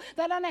people.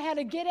 They don't know how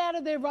to get out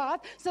of their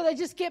rut, so they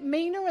just get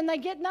meaner and they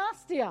get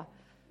nastier.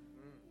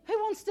 Who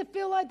wants to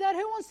feel like that?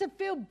 Who wants to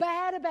feel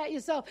bad about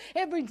yourself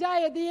every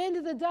day at the end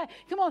of the day?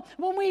 Come on,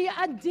 when we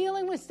are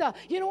dealing with stuff,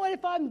 you know what,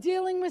 if I'm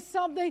dealing with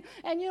something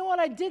and you know what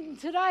I did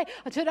today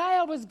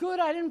I was good,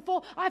 I didn't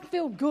fall, I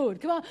feel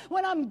good. Come on,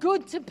 when I'm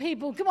good to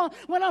people, come on,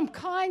 when I'm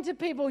kind to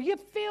people, you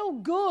feel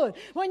good.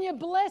 When you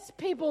bless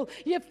people,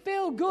 you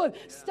feel good.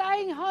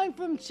 Staying home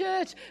from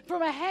church,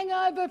 from a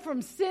hangover,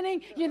 from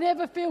sinning, you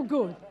never feel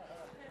good.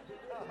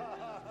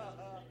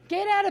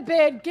 Get out of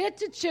bed, get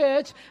to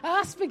church,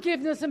 ask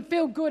forgiveness and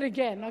feel good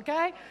again,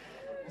 okay?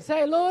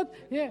 Say, Lord,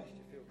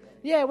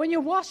 yeah, when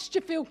you're washed,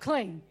 you feel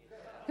clean.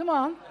 Come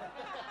on.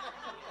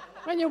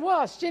 when you're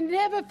washed. You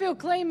never feel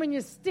clean when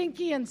you're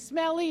stinky and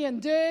smelly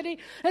and dirty.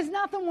 There's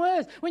nothing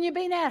worse. When you've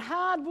been out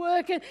hard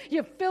working,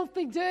 you're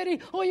filthy, dirty,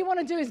 all you want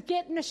to do is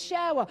get in the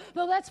shower.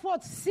 Well, that's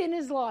what sin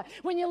is like.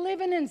 When you're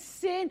living in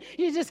sin,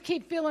 you just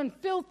keep feeling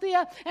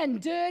filthier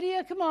and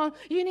dirtier. Come on,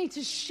 you need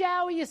to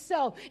shower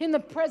yourself in the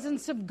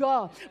presence of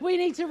God. We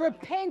need to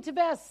repent of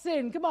our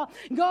sin. Come on,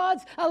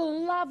 God's a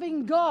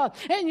loving God.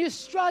 And you're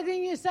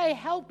struggling, you say,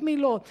 help me,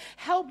 Lord.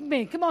 Help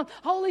me. Come on,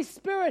 Holy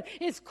Spirit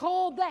is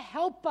called the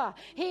helper.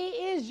 He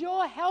is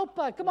your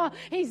helper. Come on,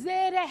 He's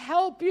there to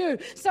help you.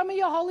 Some of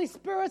your Holy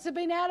Spirits have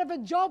been out of a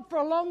job for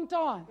a long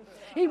time.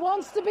 He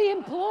wants to be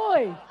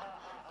employed.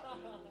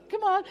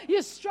 Come on,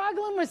 you're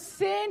struggling with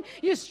sin,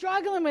 you're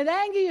struggling with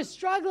anger, you're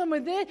struggling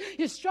with this,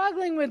 you're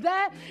struggling with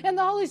that, and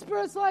the Holy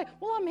Spirit's like,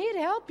 well, I'm here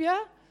to help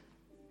you.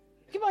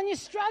 Come on, you're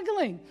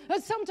struggling.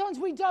 And sometimes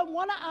we don't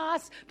want to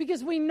ask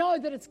because we know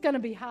that it's going to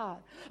be hard.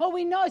 Or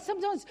we know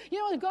sometimes,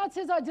 God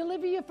says, I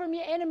deliver you from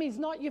your enemies,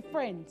 not your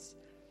friends.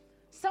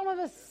 Some of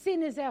us,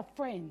 sin is our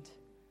friend.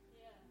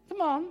 Come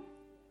on.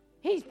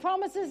 He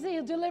promises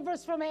He'll deliver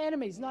us from our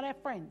enemies, not our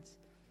friends.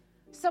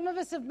 Some of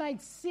us have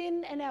made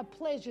sin and our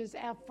pleasures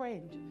our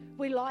friend.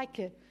 We like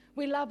it.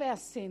 We love our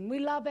sin. We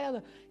love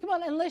our... Come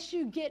on, unless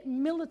you get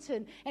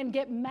militant and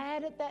get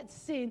mad at that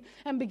sin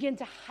and begin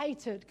to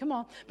hate it. Come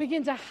on,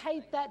 begin to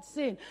hate that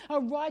sin.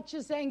 A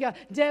righteous anger.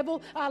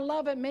 Devil, I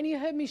love it. Many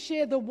heard me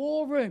share the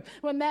war room.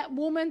 When that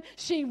woman,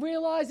 she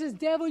realizes,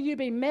 devil, you've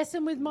been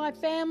messing with my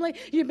family.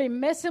 You've been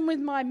messing with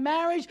my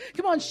marriage.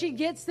 Come on, she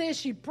gets there.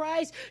 She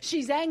prays.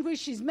 She's angry.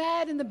 She's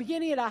mad in the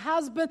beginning at her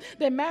husband.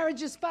 Their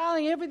marriage is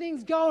failing.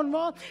 Everything's going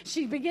wrong.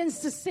 She begins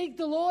to seek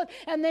the Lord,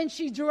 and then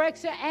she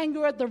directs her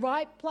anger at the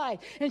right place.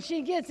 And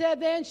she gets out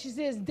there and she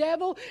says,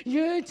 devil,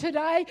 you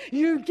today,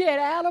 you get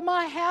out of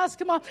my house.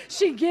 Come on.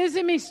 She gives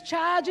him his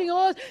charging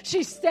orders.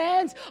 She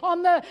stands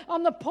on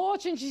the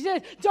porch and she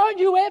says, don't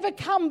you ever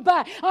come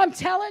back. I'm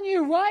telling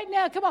you right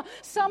now. Come on.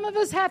 Some of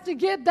us have to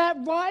get that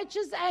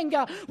righteous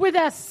anger with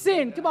our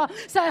sin. Come on.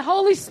 Say,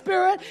 Holy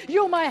Spirit,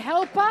 you're my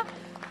helper.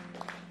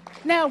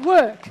 Now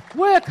work,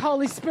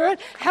 Holy Spirit.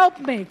 Help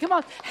me. Come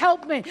on,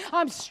 help me.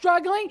 I'm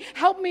struggling.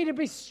 Help me to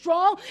be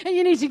strong. And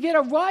you need to get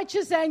a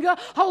righteous anger.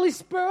 Holy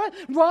Spirit,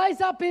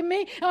 rise up in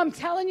me. I'm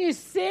telling you,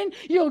 sin,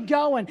 you're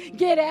going.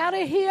 Get out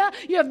of here.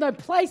 You have no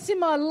place in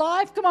my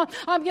life. Come on,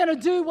 I'm going to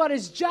do what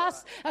is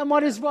just and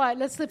what is right.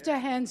 Let's lift our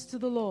hands to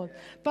the Lord.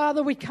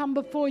 Father, we come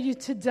before you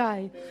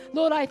today.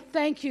 Lord, I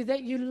thank you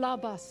that you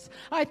love us.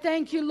 I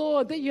thank you,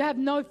 Lord, that you have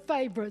no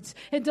favorites.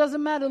 It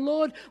doesn't matter,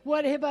 Lord,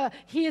 whatever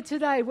here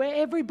today, where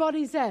everybody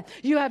at.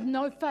 You have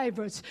no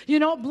favorites. You're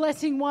not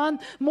blessing one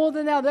more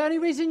than the other. The only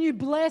reason you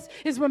bless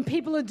is when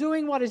people are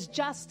doing what is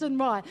just and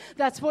right.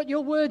 That's what your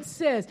word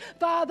says.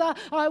 Father,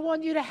 I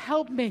want you to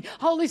help me.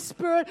 Holy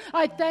Spirit,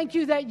 I thank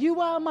you that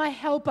you are my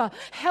helper.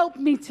 Help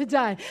me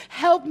today.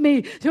 Help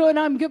me when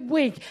I'm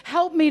weak.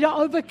 Help me to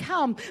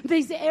overcome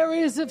these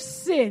areas of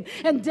sin.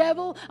 And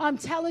devil, I'm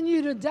telling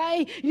you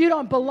today, you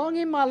don't belong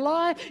in my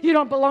life. You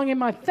don't belong in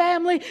my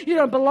family. You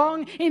don't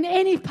belong in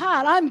any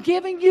part. I'm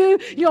giving you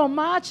your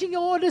marching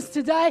orders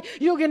today.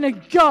 You're going to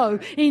go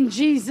in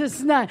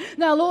Jesus' name.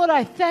 Now, Lord,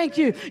 I thank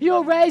you.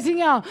 You're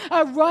raising up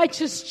a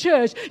righteous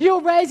church.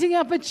 You're raising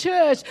up a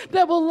church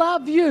that will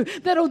love you,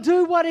 that'll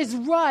do what is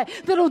right,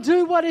 that'll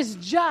do what is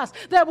just,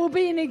 that will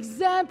be an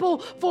example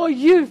for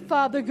you,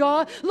 Father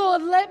God.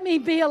 Lord, let me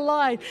be a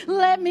light.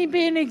 Let me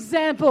be an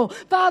example.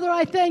 Father,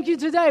 I thank you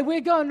today.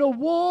 We're going to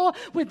war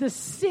with the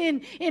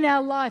sin in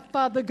our life,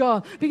 Father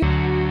God.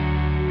 Because